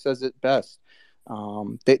 Alex says it best.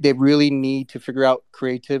 They really need to figure out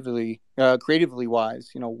creatively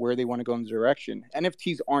wise, where they want to go in the direction.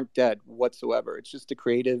 NFTs aren't dead whatsoever. It's just the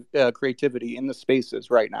creativity in the spaces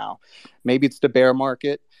right now. Maybe it's the bear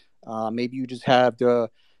market. Maybe you just have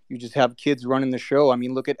kids running the show. I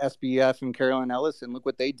mean, look at SBF and Carolyn Ellis, and look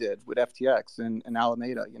what they did with FTX and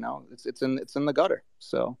Alameda. It's in the gutter.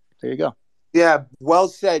 So there you go. Yeah, well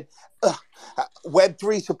said.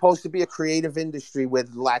 Web3 is supposed to be a creative industry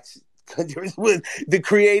with with the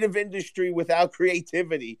creative industry without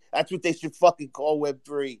creativity. That's what they should fucking call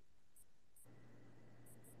Web3.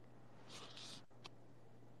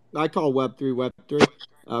 I call Web3.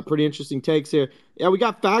 Pretty interesting takes here. Yeah, we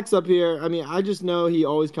got facts up here. I mean, I just know he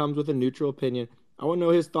always comes with a neutral opinion. I want to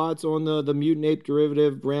know his thoughts on the mutant ape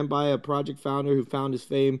derivative ran by a project founder who found his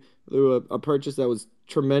fame through a purchase that was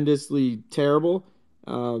tremendously terrible.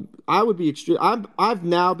 I would be extreme. I've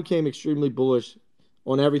now became extremely bullish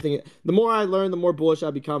on everything. The more I learn, the more bullish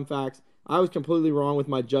I become. Facts. I was completely wrong with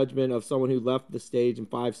my judgment of someone who left the stage in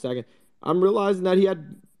 5 seconds. I'm realizing that he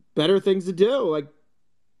had better things to do,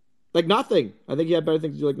 like nothing. I think he had better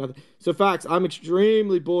things to do, like nothing. So facts. I'm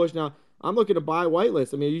extremely bullish now. I'm looking to buy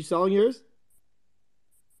whitelist. I mean, are you selling yours?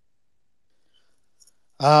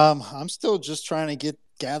 I'm still just trying to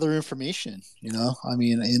gather information, I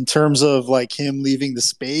mean, in terms of like him leaving the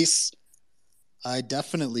space, I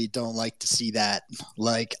definitely don't like to see that.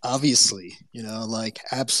 Like, obviously, like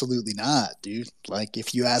absolutely not, dude. Like,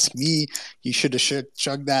 if you ask me, you should have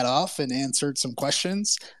chugged that off and answered some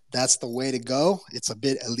questions. That's the way to go. It's a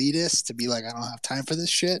bit elitist to be like, I don't have time for this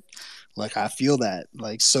shit. Like, I feel that.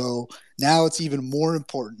 Like, so now it's even more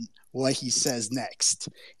important what he says next.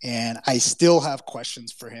 And I still have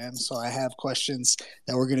questions for him. So I have questions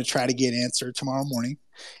that we're going to try to get answered tomorrow morning.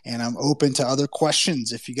 And I'm open to other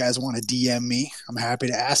questions. If you guys want to DM me, I'm happy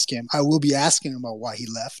to ask him. I will be asking him about why he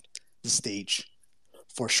left the stage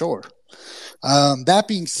for sure. That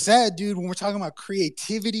being said, dude, when we're talking about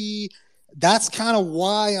creativity, that's kind of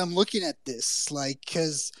why I'm looking at this. Like,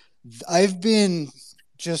 because I've been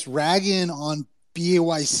just ragging on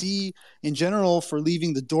BAYC in general for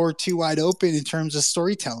leaving the door too wide open in terms of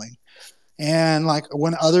storytelling. And like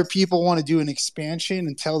when other people want to do an expansion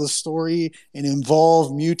and tell the story and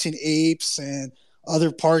involve mutant apes and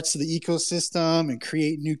other parts of the ecosystem and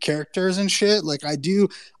create new characters and shit, like I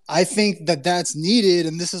think that that's needed,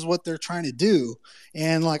 and this is what they're trying to do.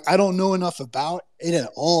 And like I don't know enough about it at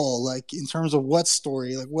all, like in terms of what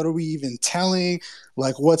story, like what are we even telling,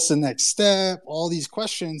 like what's the next step, all these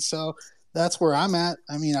questions. So that's where I'm at.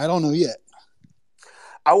 I mean, I don't know yet.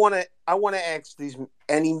 I want to ask these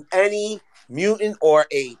any mutant or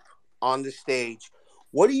ape on the stage.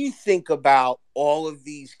 What do you think about all of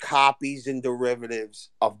these copies and derivatives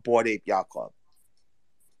of Bored Ape Yacht Club?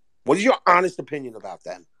 What is your honest opinion about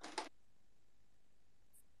them?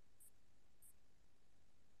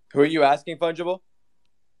 Who are you asking, Fungible?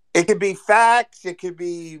 It could be Fax, it could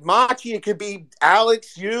be Machi, it could be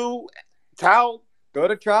Alex, you, Tal. Go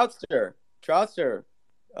to Troutster. Troutster.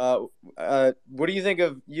 What do you think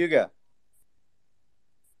of Yuga?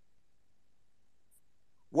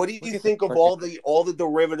 What do you Look at the think of fucking. all the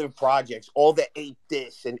derivative projects, all the ape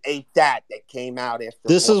this and ape that came out after?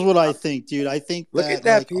 This is what I think, dude. I think Look at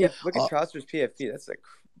that that like PF. Look at Chaucer's PFP.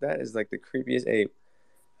 That is like the creepiest ape,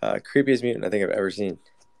 creepiest mutant I think I've ever seen.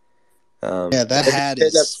 yeah, that hat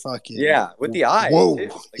is fucking yeah, with the eyes whoa. too.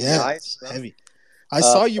 Like the Yeah, eyes. it's heavy. I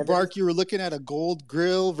saw you, And then Bark. You were looking at a gold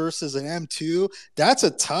grill versus an M2. That's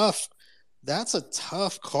a tough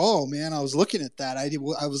call, man. I was looking at that. I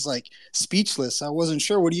was like speechless. I wasn't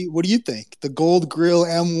sure. What do you think? The gold grill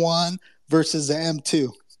M1 versus the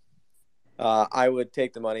M2. I would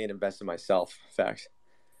take the money and invest in myself. In fact,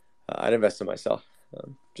 I'd invest in myself.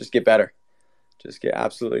 Just get better. Just get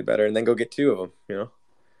absolutely better, and then go get two of them. You know,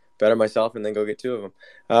 better myself, and then go get two of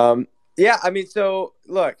them. Yeah, I mean, so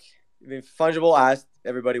look, I mean, Fungible asked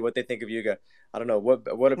everybody what they think of Yuga. I don't know what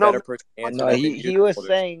a better person to answer No, that. he was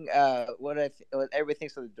saying what everybody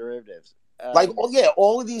thinks of the derivatives. Like,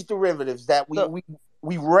 all of these derivatives that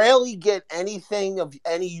we rarely get anything of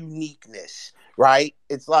any uniqueness, right?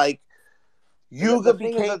 It's like Yuga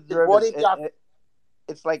became what it got.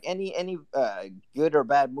 It's like any good or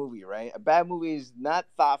bad movie, right? A bad movie is not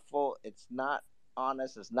thoughtful. It's not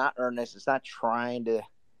honest. It's not earnest. It's not trying to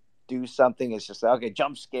do something. It's just okay,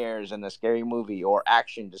 jump scares in a scary movie, or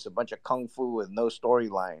action, just a bunch of kung fu with no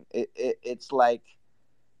storyline. It's like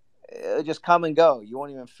it'll just come and go. You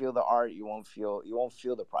won't even feel the art. You won't feel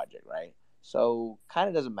the project, right? So kind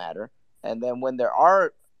of doesn't matter. And then when there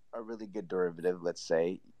are a really good derivative, let's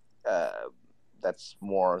say, that's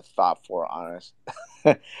more thoughtful or honest.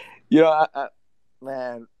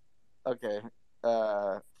 Man, okay.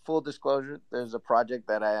 Full disclosure, there's a project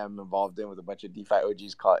that I am involved in with a bunch of DeFi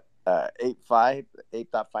OGs called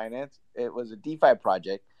Ape.finance. It was a DeFi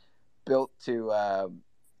project built to,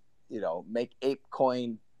 make Ape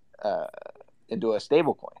coin into a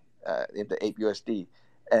stable coin, into Ape USD.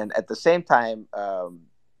 And at the same time,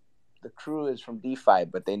 the crew is from DeFi,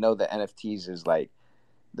 but they know that NFTs is like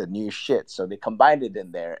the new shit. So they combined it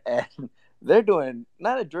in there. And they're doing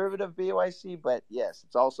not a derivative BYC, but yes,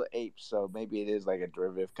 it's also Ape. So maybe it is like a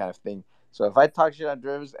derivative kind of thing. So if I talk shit on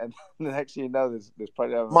derivatives and the next thing you know, this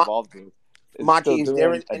project I'm involved in is Maki, is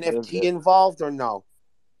there an a NFT derivative. involved or no?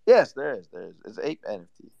 Yes, there is. It's Ape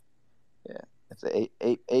NFT. Yeah, it's a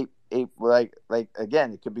ape. Like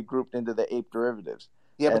again, it could be grouped into the ape derivatives.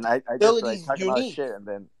 Yeah, and but I just like utility's talking about unique. shit, and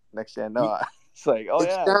then next thing I know, it's like, oh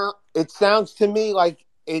yeah. It sounds to me like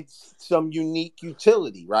it's some unique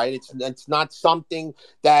utility, right? It's not something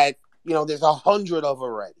that there's 100 of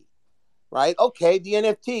already, right? Okay, the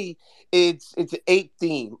NFT, it's an ape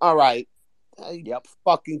theme. All right, Yep.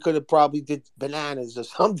 Fucking could have probably did bananas or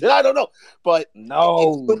something. I don't know, but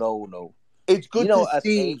no. It's good to us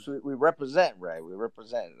see. Apes, we represent, right? We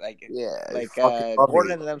represent like fucking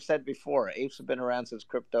Gordon and them said before. Apes have been around since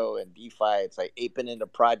crypto and DeFi. It's like aping into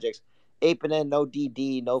projects, aping in no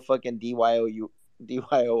DD, no fucking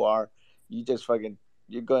DYOR. You just fucking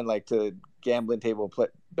you're going like to gambling table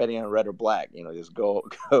betting on red or black. Just go.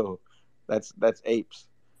 That's apes.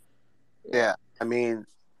 Yeah, I mean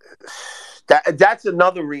that's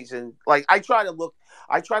another reason. Like I try to look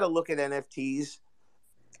at NFTs.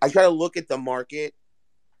 I try to look at the market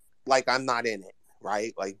like I'm not in it,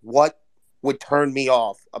 right? Like what would turn me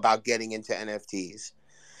off about getting into NFTs?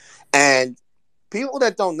 And people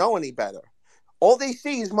that don't know any better, all they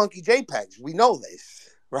see is monkey JPEGs. We know this,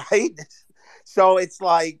 right? So it's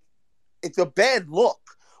like it's a bad look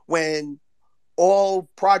when all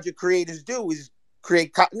project creators do is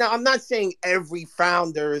create. Now, I'm not saying every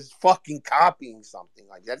founder is fucking copying something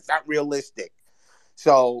like that. That's not realistic.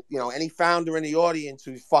 So, any founder in the audience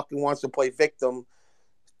who fucking wants to play victim,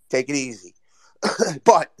 take it easy.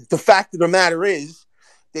 But the fact of the matter is,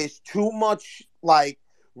 there's too much like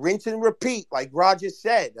rinse and repeat, like Roger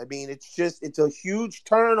said. I mean, it's a huge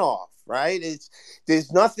turnoff, right?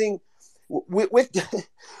 There's nothing with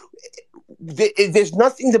there's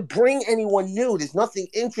nothing to bring anyone new. There's nothing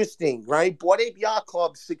interesting, right? Bored Ape Yacht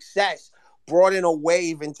Club's success brought in a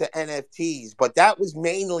wave into NFTs, but that was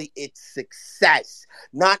mainly its success,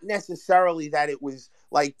 not necessarily that it was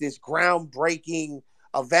like this groundbreaking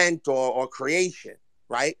event or creation,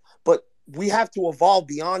 right? But we have to evolve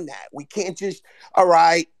beyond that. We can't just, all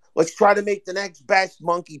right, let's try to make the next best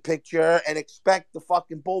monkey picture and expect the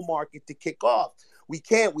fucking bull market to kick off. We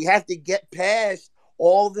can't. We have to get past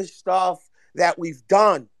all the stuff that we've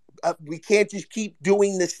done. We can't just keep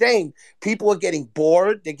doing the same. People are getting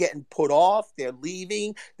bored. They're getting put off. They're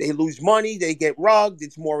leaving. They lose money. They get rugged.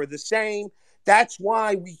 It's more of the same. That's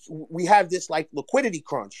why we have this like liquidity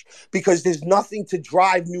crunch, because there's nothing to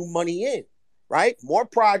drive new money in, right? More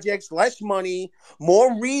projects, less money,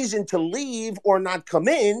 more reason to leave or not come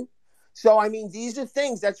in. So, I mean, these are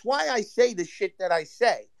things. That's why I say the shit that I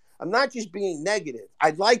say. I'm not just being negative.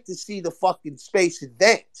 I'd like to see the fucking space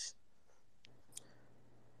advance.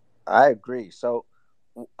 I agree. So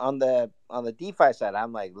on the DeFi side,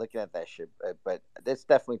 I'm like looking at that shit, but it's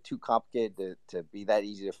definitely too complicated to be that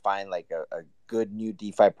easy to find like a good new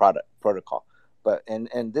DeFi product protocol. But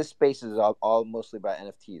and this space is all mostly about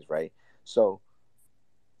NFTs, right? So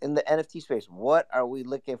in the NFT space, what are we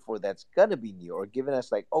looking for that's gonna be new or giving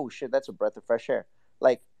us like, oh shit, that's a breath of fresh air?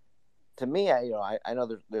 Like to me, I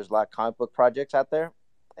know there's a lot of comic book projects out there,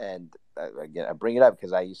 and again, I bring it up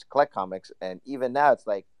because I used to collect comics, and even now it's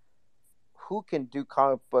like, who can do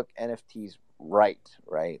comic book NFTs right?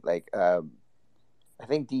 Like, I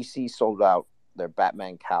think DC sold out their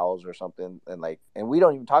Batman cows or something, and we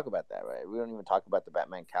don't even talk about that, right? We don't even talk about the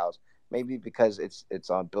Batman cows, maybe because it's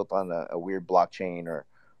built on a weird blockchain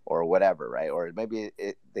or whatever, right? Or maybe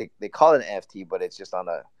they call it an NFT, but it's just on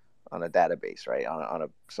a database, right? On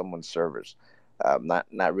someone's servers,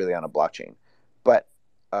 not really on a blockchain, but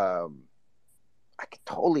I could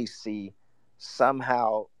totally see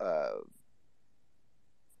somehow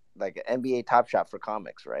like an NBA Top Shot for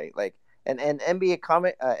comics, right? Like and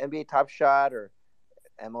NBA Top Shot or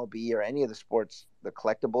MLB or any of the sports, the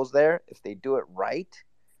collectibles there, if they do it right,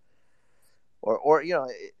 or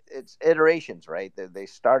it's iterations, right? They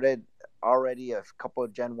started already a couple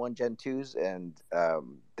of Gen 1, Gen 2s, and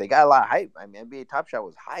they got a lot of hype. I mean, NBA Top Shot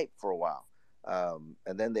was hype for a while,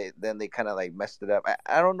 and then they kind of like messed it up.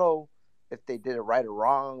 I don't know if they did it right or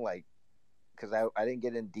wrong, like because I didn't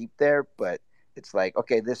get in deep there, but it's like,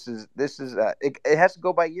 okay, it has to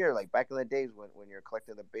go by year. Like back in the days when you're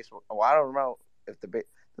collecting the baseball. Well, I don't know if the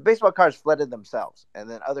baseball cards flooded themselves, and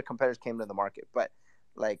then other competitors came to the market. But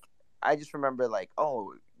like I just remember like,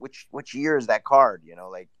 oh, which year is that card?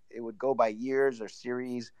 Like it would go by years or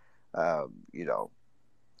series, and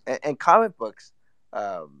comic books.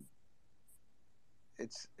 Um,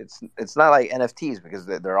 it's not like NFTs because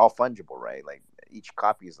they're all fungible, right? Like each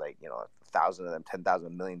copy is like 1,000 of them,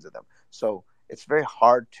 10,000, millions of them. So it's very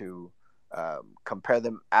hard to compare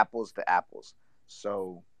them apples to apples.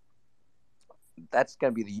 So that's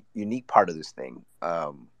going to be the unique part of this thing.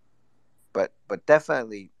 But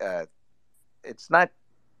definitely, it's not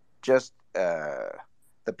just the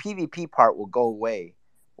PvP part will go away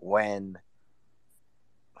when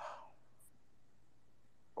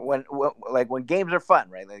when games are fun,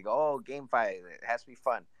 right? They go, oh, GameFi, it has to be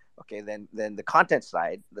fun. Okay, then the content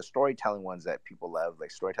side, the storytelling ones that people love,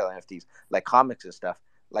 like storytelling NFTs, like comics and stuff,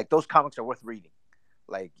 like those comics are worth reading.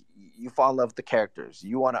 Like you fall in love with the characters,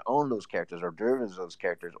 you want to own those characters or derivatives of those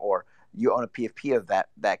characters, or you own a PFP of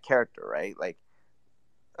that character, right? Like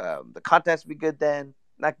the content has to be good, then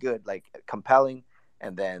not good, like compelling,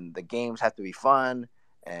 and then the games have to be fun,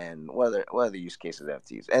 and what other use cases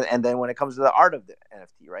NFTs, and then when it comes to the art of the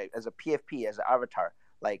NFT, right? As a PFP, as an avatar,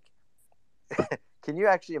 like, can you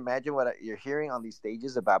actually imagine what you're hearing on these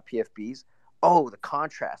stages about PFPs? Oh, the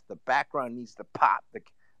contrast, the background needs to pop, the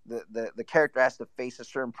character has to face a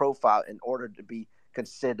certain profile in order to be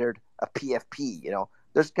considered a PFP.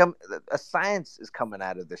 There's a science is coming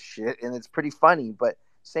out of this shit, and it's pretty funny, but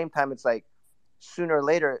same time, it's like sooner or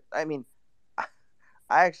later. I mean,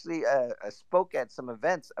 I actually spoke at some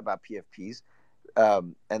events about PFPs,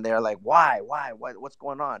 and they're like, "Why? What's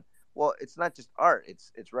going on?" Well, it's not just art;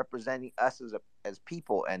 it's representing us as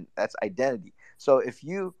people, and that's identity. So if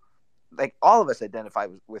you like, all of us identify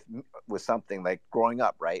with something like growing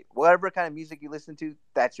up, right? Whatever kind of music you listen to,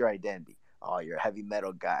 that's your identity. Oh, you're a heavy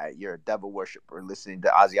metal guy. You're a devil worshiper listening to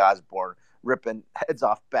Ozzy Osbourne ripping heads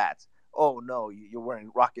off bats. Oh no, you're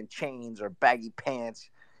wearing rocking chains or baggy pants.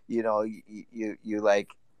 You like,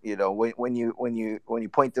 when you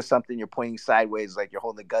point to something, you're pointing sideways, like you're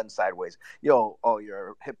holding a gun sideways. Oh, you're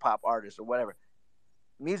a hip hop artist or whatever.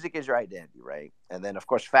 Music is your identity, right? And then of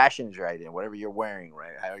course fashion is your identity. Whatever you're wearing,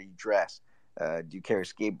 right? How you dress. Do you carry a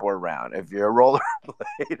skateboard around? If you're a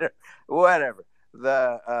rollerblader, whatever.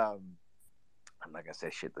 I'm not gonna say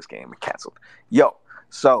shit. This game is canceled.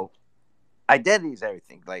 So identity is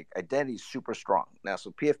everything. Like identity is super strong now.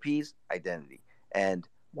 So PFPs, identity. And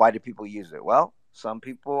why do people use it? Well, some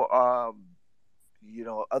people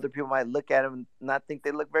other people might look at him and not think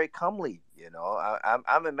they look very comely.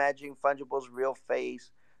 I'm imagining Fungible's real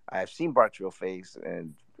face. I've seen Bart's real face,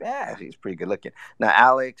 and yeah, he's pretty good looking. Now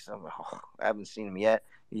Alex, I haven't seen him yet.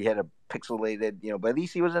 He had a pixelated, but at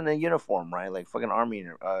least he was in a uniform, right? Like fucking Army,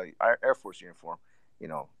 Air Force uniform. You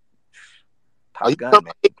know, Top Gun,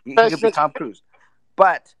 man. He could be Tom Cruise.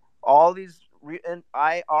 But all these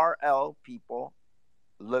IRL people,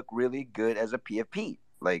 look really good as a PFP.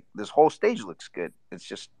 Like this whole stage looks good. It's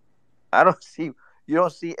just I don't see you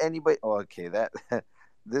don't see anybody. Oh, okay, that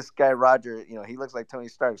this guy Roger, he looks like Tony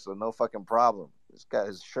Stark, so no fucking problem. This got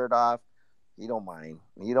his shirt off. He don't mind.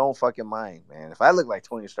 He don't fucking mind, man. If I look like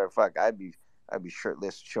Tony Stark, fuck, I'd be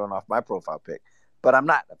shirtless, showing off my profile pic. But I'm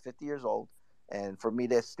not. I'm 50 years old, and for me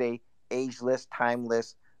to stay ageless,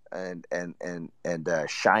 timeless, and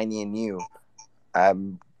shiny and new,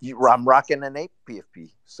 I'm rocking an 8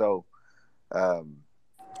 PFP. So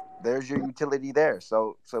there's your utility there.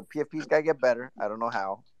 So PFP's gotta get better. I don't know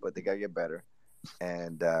how, but they gotta get better,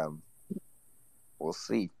 and we'll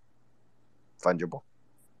see. Fungible.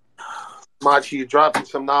 Machi, you're dropping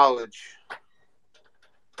some knowledge.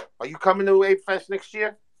 Are you coming to Ape Fest next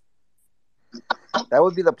year? That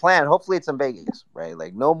would be the plan. Hopefully, it's in Vegas, right?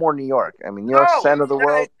 Like no more New York. I mean, New York's center of the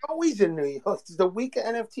world. It's always in New York. It's the week of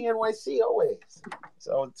NFT NYC always.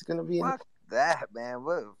 So it's gonna be. Fuck that, man.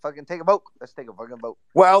 We'll fucking take a vote. Let's take a fucking vote.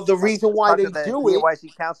 Well, the reason why they do it,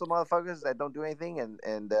 DIYC council motherfuckers that don't do anything,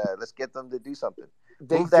 and let's get them to do something.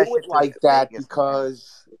 They do it like that Vegas,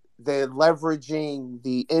 because they're leveraging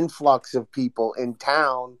the influx of people in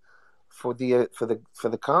town for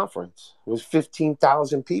the conference. It was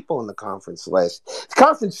 15,000 people in the conference list. The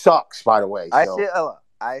conference sucks, by the way. I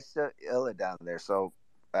see Illa down there, so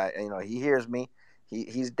he hears me.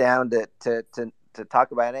 He's down to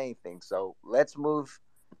talk about anything. So let's move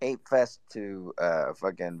Ape Fest to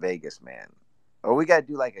fucking Vegas, man. Or we gotta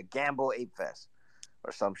do like a gamble Ape Fest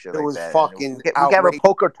or some shit like that. Fucking we can have a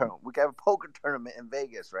poker tournament. We can have a poker tournament in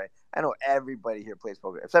Vegas, right? I know everybody here plays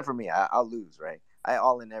poker, except for me. I'll lose, right? I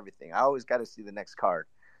all in everything. I always got to see the next card.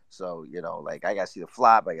 So like I got to see the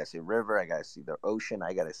flop. I got to see the river. I got to see the ocean.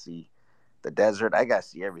 I got to see the desert. I got to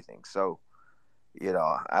see everything. So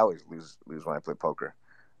I always lose when I play poker.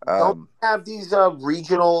 Don't have these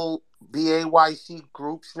regional BAYC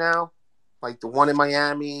groups now? Like the one in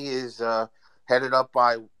Miami is headed up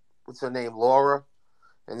by, what's her name, Laura?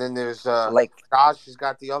 And then there's Josh has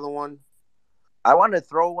got the other one. I wanted to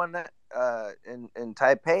throw one in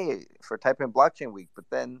Taipei for Taipei Blockchain Week, but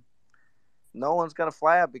then no one's gonna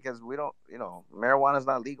fly out because we don't, marijuana's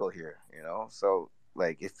not legal here, So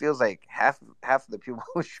like it feels like half of the people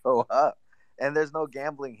who show up, and there's no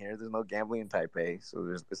gambling here. There's no gambling in Taipei,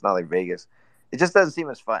 so it's not like Vegas. It just doesn't seem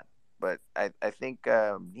as fun. But I think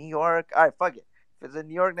New York. All right, fuck it. If it's in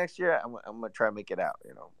New York next year, I'm gonna try to make it out.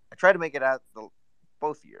 I tried to make it out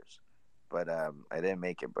both years, but I didn't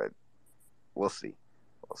make it. But we'll see.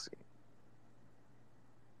 We'll see.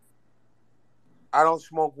 I don't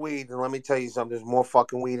smoke weed, and let me tell you something. There's more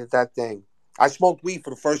fucking weed at that thing. I smoked weed for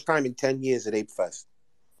the first time in 10 years at Ape Fest.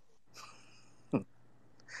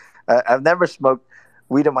 I've never smoked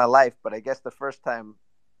weed in my life, but I guess the first time,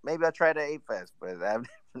 maybe I tried at Ape Fest, but I've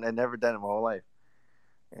never done it my whole life.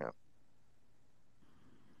 Yeah.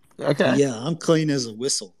 Okay. Yeah, I'm clean as a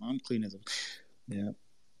whistle. Yeah.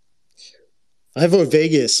 I vote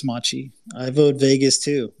Vegas, Machi. I vote Vegas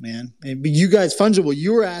too, man. And you guys, Fungible,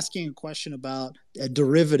 you were asking a question about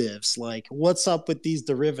derivatives. Like, what's up with these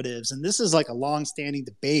derivatives? And this is like a long-standing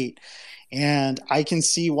debate. And I can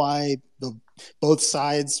see why both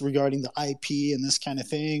sides regarding the IP and this kind of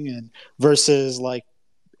thing, and versus like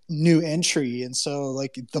new entry. And so,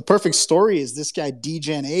 like, the perfect story is this guy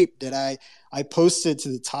DGen Ape that I posted to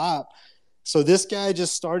the top. So this guy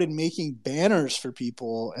just started making banners for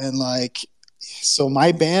people, and like, so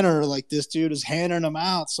my banner, like this dude is handing them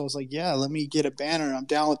out. So I was like, yeah, let me get a banner. I'm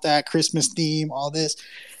down with that Christmas theme, all this.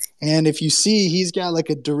 And if you see, he's got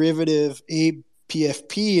like a derivative Ape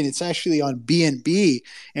PFP, and it's actually on BNB.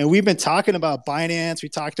 And we've been talking about Binance. We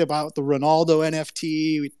talked about the Ronaldo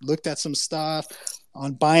NFT. We looked at some stuff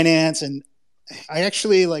on Binance, and I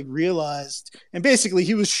actually like realized, and basically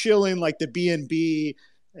he was shilling like the BNB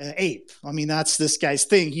ape. I mean, that's this guy's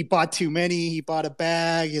thing. He bought too many. He bought a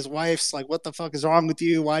bag. His wife's like, what the fuck is wrong with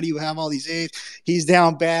you? Why do you have all these apes? He's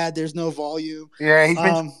down bad. There's no volume. Yeah,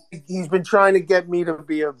 he's been trying to get me to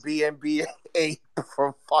be a BNB ape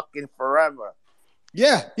for fucking forever.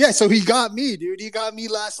 Yeah. So he got me, dude. He got me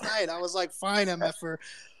last night. I was like, fine, MFer.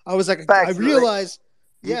 I was like, Facts, I realized.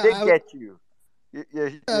 He did get you.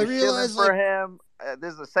 You're shilling for like, him.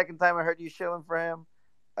 This is the second time I heard you shilling for him.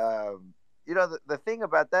 The thing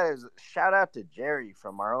about that is, shout out to Jerry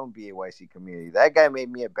from our own BAYC community. That guy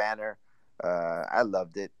made me a banner. I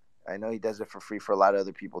loved it. I know he does it for free for a lot of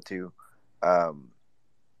other people too. I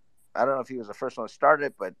don't know if he was the first one to start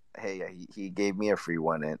it, but hey, he gave me a free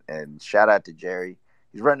one. And shout out to Jerry.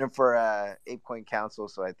 He's running for ApeCoin Council,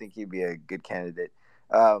 so I think he'd be a good candidate.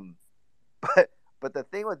 But the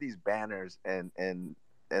thing with these banners and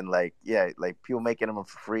like people making them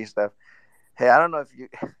for free stuff, Hey, I don't know if you.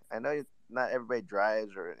 I know not everybody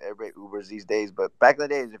drives or everybody Ubers these days, but back in the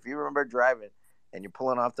days, if you remember driving and you're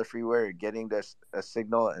pulling off the freeway or getting this a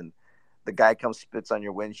signal and the guy comes spits on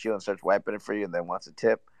your windshield and starts wiping it for you and then wants a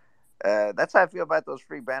tip. That's how I feel about those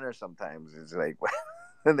free banners sometimes. It's like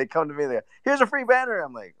when they come to me, they're here's a free banner.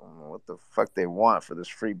 I'm like, what the fuck they want for this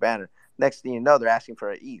free banner? Next thing you know, they're asking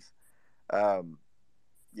for an ETH.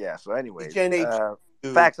 Yeah. So, anyways, DJ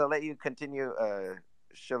Nape, Facts. I'll let you continue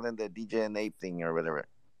shilling the DJ and Ape thing or whatever.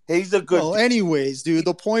 He's a good. Well, anyways, dude,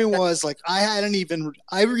 the point was like I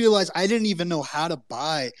realized I didn't even know how to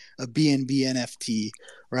buy a BNB NFT,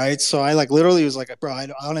 right? So I like literally was like, bro,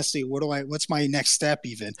 honestly, what's my next step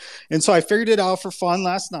even? And so I figured it out for fun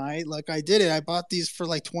last night. Like I did it. I bought these for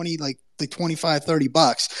like 20, like 25,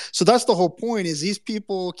 $30. So that's the whole point is these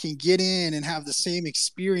people can get in and have the same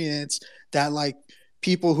experience that like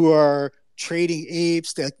people who are trading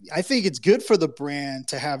apes. That I think it's good for the brand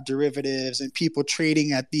to have derivatives and people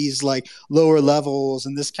trading at these like lower levels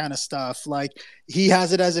and this kind of stuff. Like he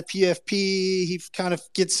has it as a PFP. He kind of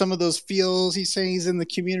gets some of those feels. He's saying he's in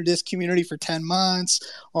this community for 10 months,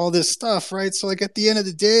 all this stuff, right? So like at the end of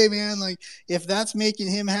the day, man, like if that's making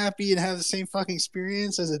him happy and have the same fucking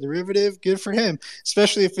experience as a derivative, good for him,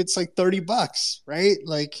 especially if it's like $30, right?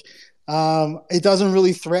 Like it doesn't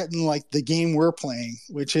really threaten like the game we're playing,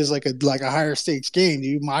 which is like a higher stakes game.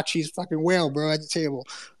 You Machi's fucking whale, bro, at the table,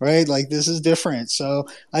 right? Like this is different. So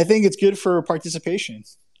I think it's good for participation.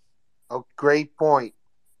 Oh, great point.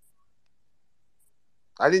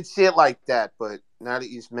 I didn't see it like that, but now that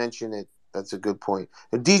you mention it, that's a good point.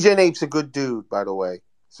 And DJ Nape's a good dude, by the way.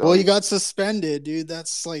 So well, he got suspended, dude.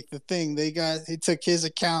 That's like the thing. He took his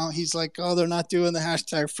account. He's like, oh, they're not doing the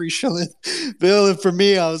hashtag free shilling bill. And for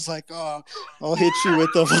me, I was like, oh, I'll hit you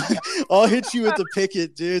with the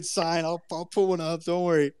picket, dude. Sign. I'll put one up. Don't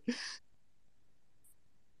worry.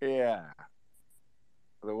 Yeah.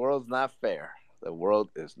 The world's not fair. The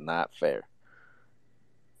world is not fair.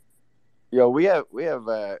 Yo, we have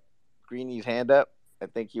Greeny's hand up. I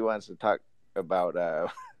think he wants to talk about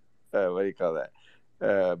what do you call that?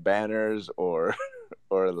 Banners or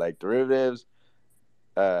or like derivatives.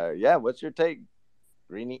 Yeah, what's your take,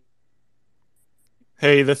 Greeny?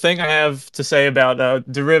 Hey, the thing I have to say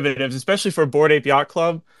about derivatives, especially for Bored Ape Yacht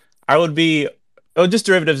Club, I would be, oh, just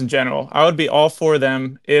derivatives in general. I would be all for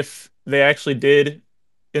them if they actually did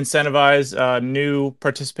incentivize new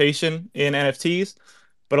participation in NFTs.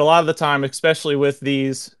 But a lot of the time, especially with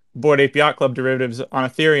these Bored Ape Yacht Club derivatives on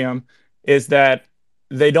Ethereum, is that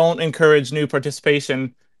they don't encourage new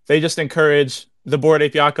participation. They just encourage the Bored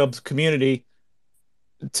Ape Yacht Club's community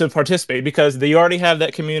to participate because they already have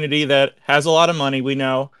that community that has a lot of money. We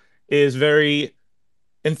know is very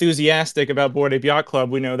enthusiastic about Bored Ape Yacht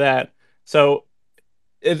Club. We know that. So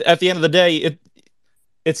at the end of the day,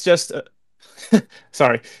 it's just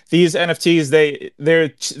sorry. These NFTs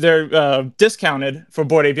they're discounted for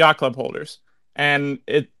Bored Ape Yacht Club holders, and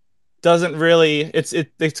it doesn't really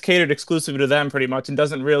it's catered exclusive to them pretty much, and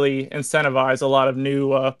doesn't really incentivize a lot of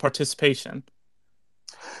new participation.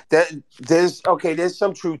 There's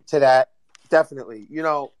some truth to that, definitely.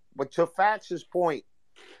 But to Fax's point,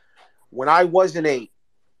 when I was an ape,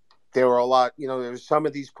 there were a lot. There were some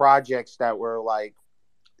of these projects that were like,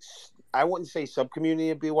 I wouldn't say sub-community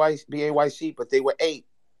of BAYC, but they were ape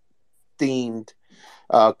themed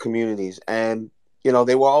communities, and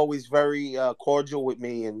they were always very cordial with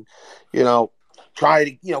me, and try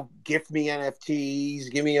to gift me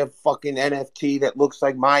NFTs, give me a fucking NFT that looks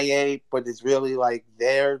like my ape, but it's really like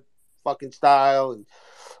their fucking style, and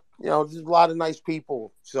there's a lot of nice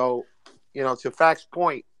people. So to Fact's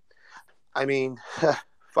point, I mean,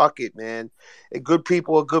 fuck it, man. Good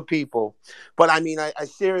people are good people, but I mean, I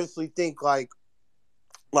seriously think like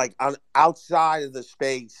on outside of the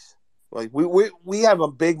space, like we have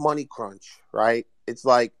a big money crunch, right? It's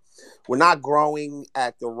like we're not growing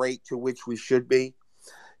at the rate to which we should be.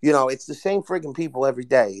 It's the same friggin' people every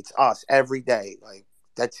day. It's us every day. Like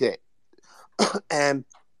that's it. And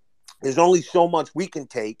there's only so much we can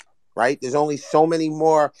take, right? There's only so many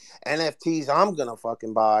more NFTs I'm gonna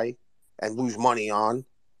fucking buy and lose money on,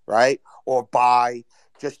 right? Or buy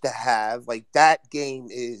just to have. Like that game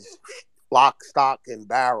is lock, stock, and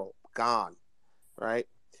barrel gone, right?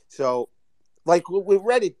 So, like what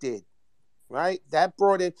Reddit did, right? That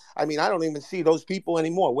brought in. I mean, I don't even see those people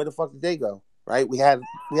anymore. Where the fuck did they go? Right? We had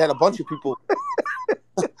a bunch of people.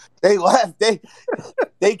 They left.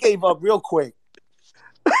 They gave up real quick.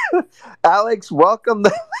 Alex welcomed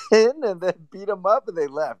them in and then beat them up and they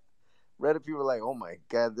left. Reddit people were like, oh my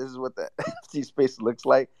god, this is what the NFT space looks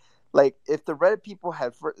like. Like if the Reddit people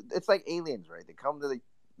had, it's like aliens, right? They come to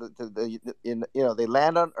they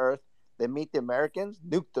land on Earth, They meet the Americans,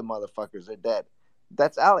 nuke the motherfuckers. They're dead.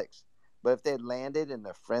 That's Alex. But if they landed in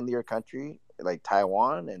a friendlier country like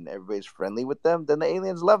Taiwan and everybody's friendly with them, then the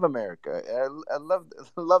aliens love America. I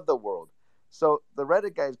love the world. So the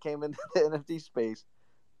Reddit guys came into the NFT space.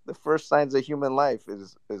 The first signs of human life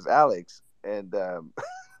is Alex, and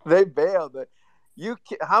they bailed.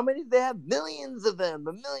 How many did they have? Millions of them.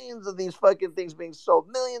 The millions of these fucking things being sold.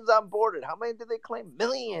 Millions onboarded. How many did they claim?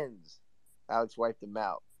 Millions. Alex wiped them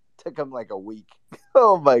out. Took them like a week.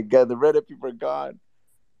 Oh my god, the Reddit people are gone.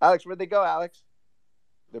 Alex, where'd they go, Alex?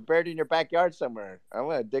 They're buried in your backyard somewhere. I'm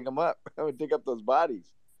gonna dig them up. I'm gonna dig up those bodies.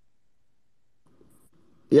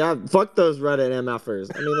 Yeah, fuck those Reddit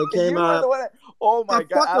MFers. I mean, they came out. Oh my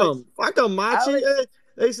god, fuck Alex, them. Fuck them, Machi.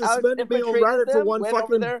 They suspended me on Reddit for one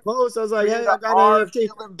fucking post. I was like, hey, I got an NFT.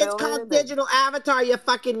 It's called Digital Avatar, you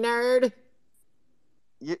fucking nerd.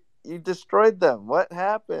 You destroyed them. What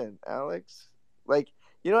happened, Alex? Like,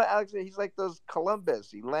 you know, Alex, he's like those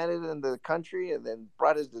Columbus. He landed in the country and then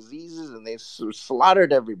brought his diseases, and they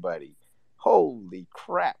slaughtered everybody. Holy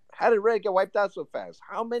crap. How did Reddit get wiped out so fast?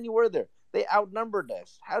 How many were there? They outnumbered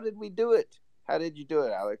us. How did we do it? How did you do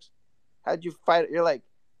it, Alex? How did you fight it? You're like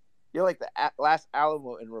the last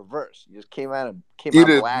Alamo in reverse. You just came out You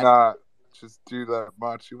did not just do that,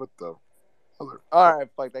 Machi. What the? All right,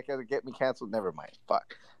 fuck. That gonna get me canceled. Never mind.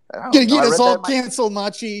 Fuck. Gonna get us all canceled,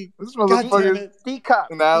 Machi. This motherfucker D-Cup.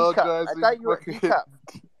 analogizing. I thought you were D-Cup.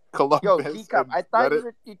 Columbus. Yo, D-Cup. I thought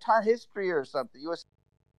you taught history or something. You